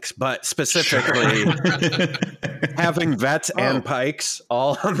with pikes, but specifically having vets and pikes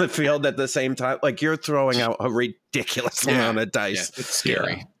all on the field at the same time, like you're throwing out a ridiculous amount of dice. It's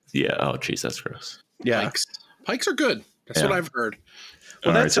scary. Yeah. Oh geez, that's gross. Yeah. Pikes are good. That's what I've heard.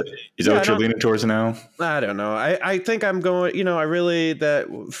 Well, is that what you're leaning towards now? I don't know. I think I'm going, now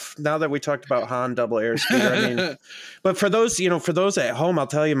that we talked about Han double airspeed, but for those at home, I'll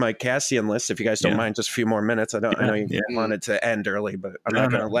tell you my Cassian list, if you guys don't mind, just a few more minutes. I know you wanted to end early, but I'm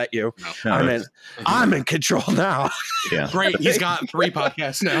not going to let you. No. I'm in control now. Yeah. Great. He's got 3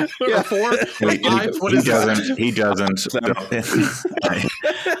 podcasts now. Or 4. He doesn't.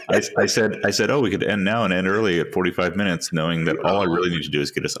 I said, we could end now and end early at 45 minutes, knowing that all I really need to do is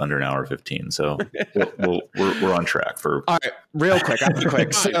get us under an hour 15. So we're on track for. All right, real quick. I'll be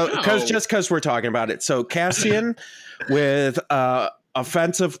quick. So, because we're talking about it. So Cassian with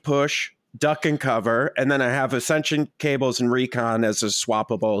offensive push, duck and cover, and then I have Ascension cables and recon as a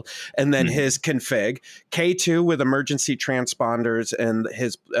swappable, and then his config K2 with emergency transponders and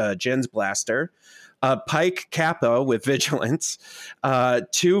his Jin's blaster. Pike Kappa with vigilance,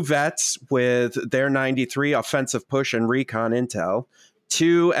 2 vets with their 93 offensive push and recon intel,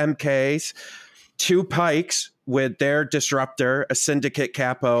 2 MKs, 2 pikes with their disruptor, a syndicate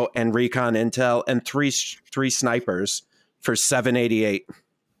capo and recon intel, and 3 snipers for 788.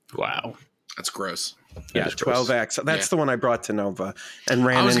 Wow, that's gross. Yeah, 12x. That's the one I brought to Nova and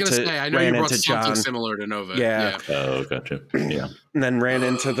ran into. I was going to say, I know you brought something John. Similar to Nova. Yeah. Oh, gotcha. Yeah. And then ran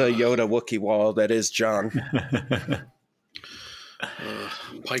into the Yoda Wookiee wall that is John.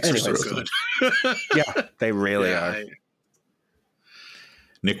 Pikes are so good. Yeah, they really are.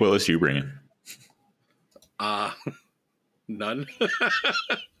 Nick Willis, you bring in? None.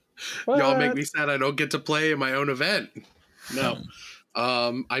 Y'all make me sad I don't get to play in my own event. No.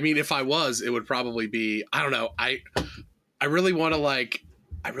 I mean, if I was, it would probably be, I don't know. I really want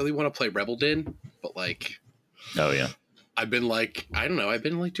to play Rebel Din, but like, oh yeah. I've been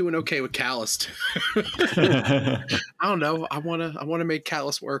doing okay with Callus. I don't know. I want to make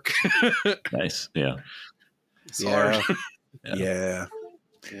Callus work. Nice. Yeah. It's hard. Yeah.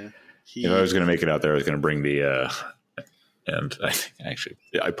 If I was going to make it out there, I was going to bring the, and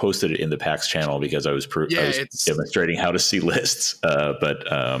I posted it in the PAX channel because I was demonstrating how to see lists, but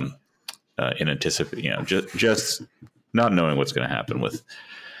in anticipation, just not knowing what's going to happen with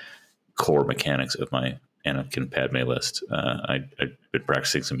core mechanics of my Anakin Padme list. I've been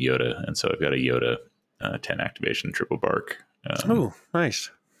practicing some Yoda, and so I've got a Yoda 10 activation triple bark. Oh, nice.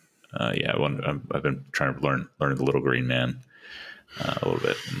 I've been trying to learn the little green man a little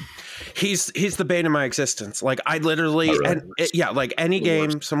bit. He's the bane of my existence. Like I literally, like any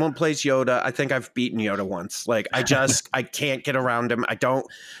game someone plays Yoda, I think I've beaten Yoda once. Like I can't get around him. I don't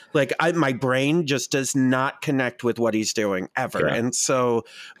my brain just does not connect with what he's doing ever. Yeah. And so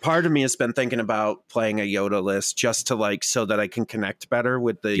part of me has been thinking about playing a Yoda list just to so that I can connect better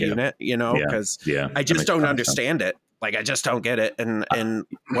with the unit, because I just don't understand it. Like, I just don't get it, and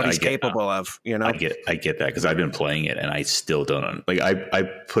what he's capable of. You know, I get that because I've been playing it and I still don't like. I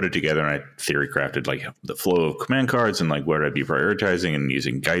put it together and I theory crafted like the flow of command cards and like where I'd be prioritizing and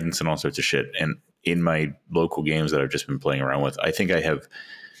using guidance and all sorts of shit. And in my local games that I've just been playing around with, I think I have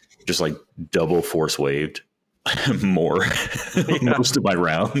just like double force waved more most of my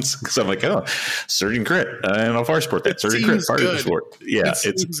rounds because I'm like, oh, surging crit and I'll fire support that surging crit fire support. Yeah,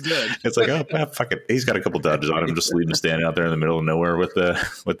 it's good. It's like, oh, fuck it. He's got a couple dodges on him. Just leave him standing out there in the middle of nowhere with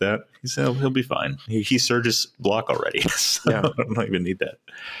that. He'll be fine. He surges block already, so I don't even need that.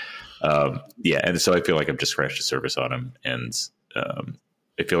 And so I feel like I've just scratched the surface on him, and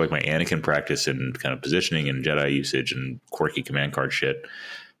I feel like my Anakin practice and kind of positioning and Jedi usage and quirky command card shit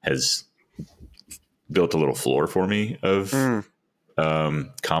has built a little floor for me of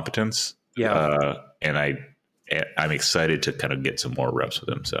competence. Yeah. And I'm excited to kind of get some more reps with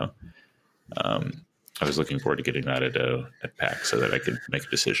him. So I was looking forward to getting that at PAX so that I could make a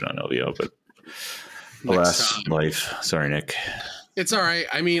decision on LVO, but alas, life. Sorry, Nick. It's all right.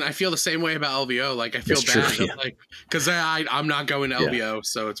 I mean, I feel the same way about LVO. Like, I feel bad, like, because I'm not going to LVO,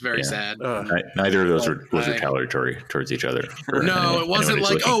 so it's very sad. Neither of those were retaliatory towards each other. No, it wasn't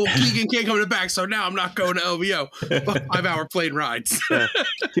like, oh, Keegan can't come to back, so now I'm not going to LVO. 5-hour plane rides. Do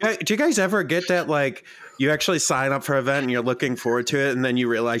you guys ever get that, like, you actually sign up for an event and you're looking forward to it, and then you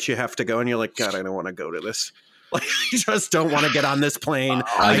realize you have to go, and you're like, God, I don't want to go to this. Like, I just don't want to get on this plane.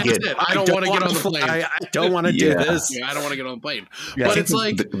 I don't want to get on the plane. I don't want to do this. Yeah, I don't want to get on the plane. Yeah, but it's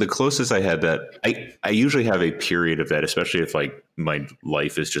like the closest I had that. I usually have a period of that, especially if like my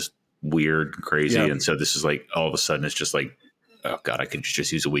life is just weird and crazy, and so this is like all of a sudden it's just like, oh God, I could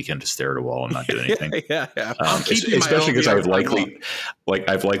just use a weekend to stare at a wall and not do anything. Especially because I've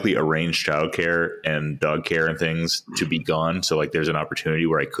likely arranged childcare and dog care and things to be gone. So like, there's an opportunity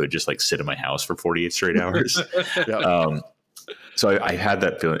where I could just like sit in my house for 48 straight hours. So I had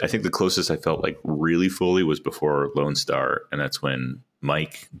that feeling. I think the closest I felt like really fully was before Lone Star, and that's when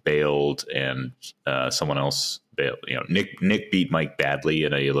Mike bailed and someone else bailed. You know, Nick beat Mike badly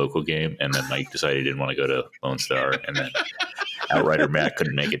in a local game, and then Mike decided he didn't want to go to Lone Star, and then Outrider Matt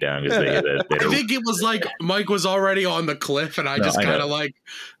couldn't make it down because they I think it was like Mike was already on the cliff, and I just kind of like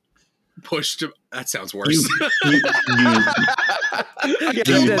pushed him. That sounds worse. I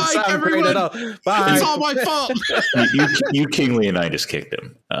killed Mike, everyone. It's all my fault. You King Leonidas kicked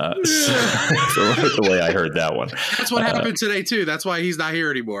him. The way I heard that one. That's what happened today too. That's why he's not here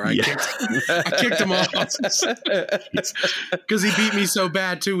anymore. I kicked him off because he beat me so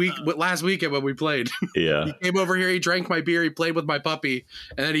bad last weekend when we played. Yeah, he came over here. He drank my beer. He played with my puppy,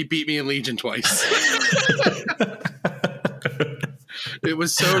 and then he beat me in Legion twice. It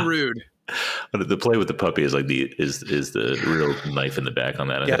was so rude. But the play with the puppy is like is the real knife in the back on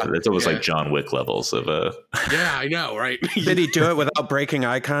that. Yeah. It's almost like John Wick levels of Yeah, I know, right? Did he do it without breaking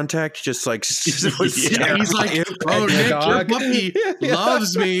eye contact? Just like he's like, oh, Nick, your puppy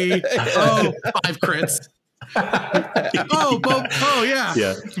loves me. Oh, 5 crits. Yeah.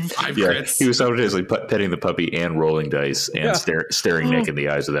 5 crits. He was simultaneously petting the puppy and rolling dice and staring Nick in the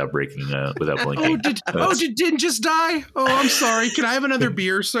eyes without blinking. Didn't just die? Oh, I'm sorry. Can I have another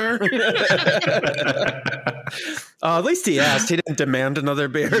beer, sir? At least he asked. He didn't demand another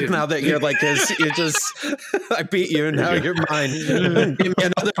beer. Now that you're like his, you just I beat you and now you're mine. Give me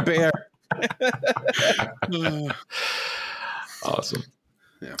another beer. Awesome.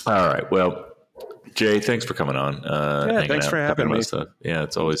 Yeah. All right. Well, Jay, thanks for coming on. Thanks for having me. Yeah,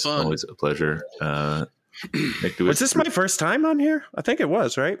 it's always a pleasure. Nick, was this my first time on here? I think it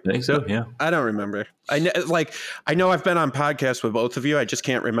was, right? I think so. Yeah, I don't remember. I know I've been on podcasts with both of you. I just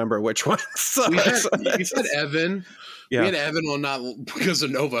can't remember which ones. We had Evan. Yeah. We had Evan on not because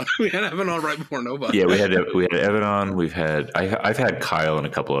of Nova. We had Evan on right before Nova. Yeah, we had Evan on. I've had Kyle and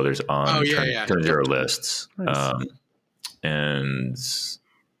a couple others on. Oh yeah, Turn Zero lists. Nice. And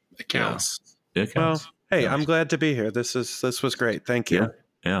it counts. Well, hey, I'm glad to be here. This was great. Thank you.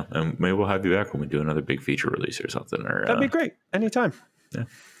 Yeah, and maybe we'll have you back when we do another big feature release or something. That'd be great. Anytime. Yeah.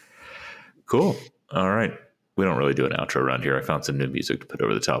 Cool. All right. We don't really do an outro around here. I found some new music to put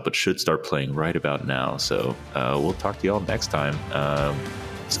over the top, but should start playing right about now. So we'll talk to y'all next time.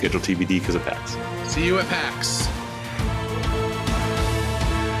 Schedule TBD because of PAX. See you at PAX.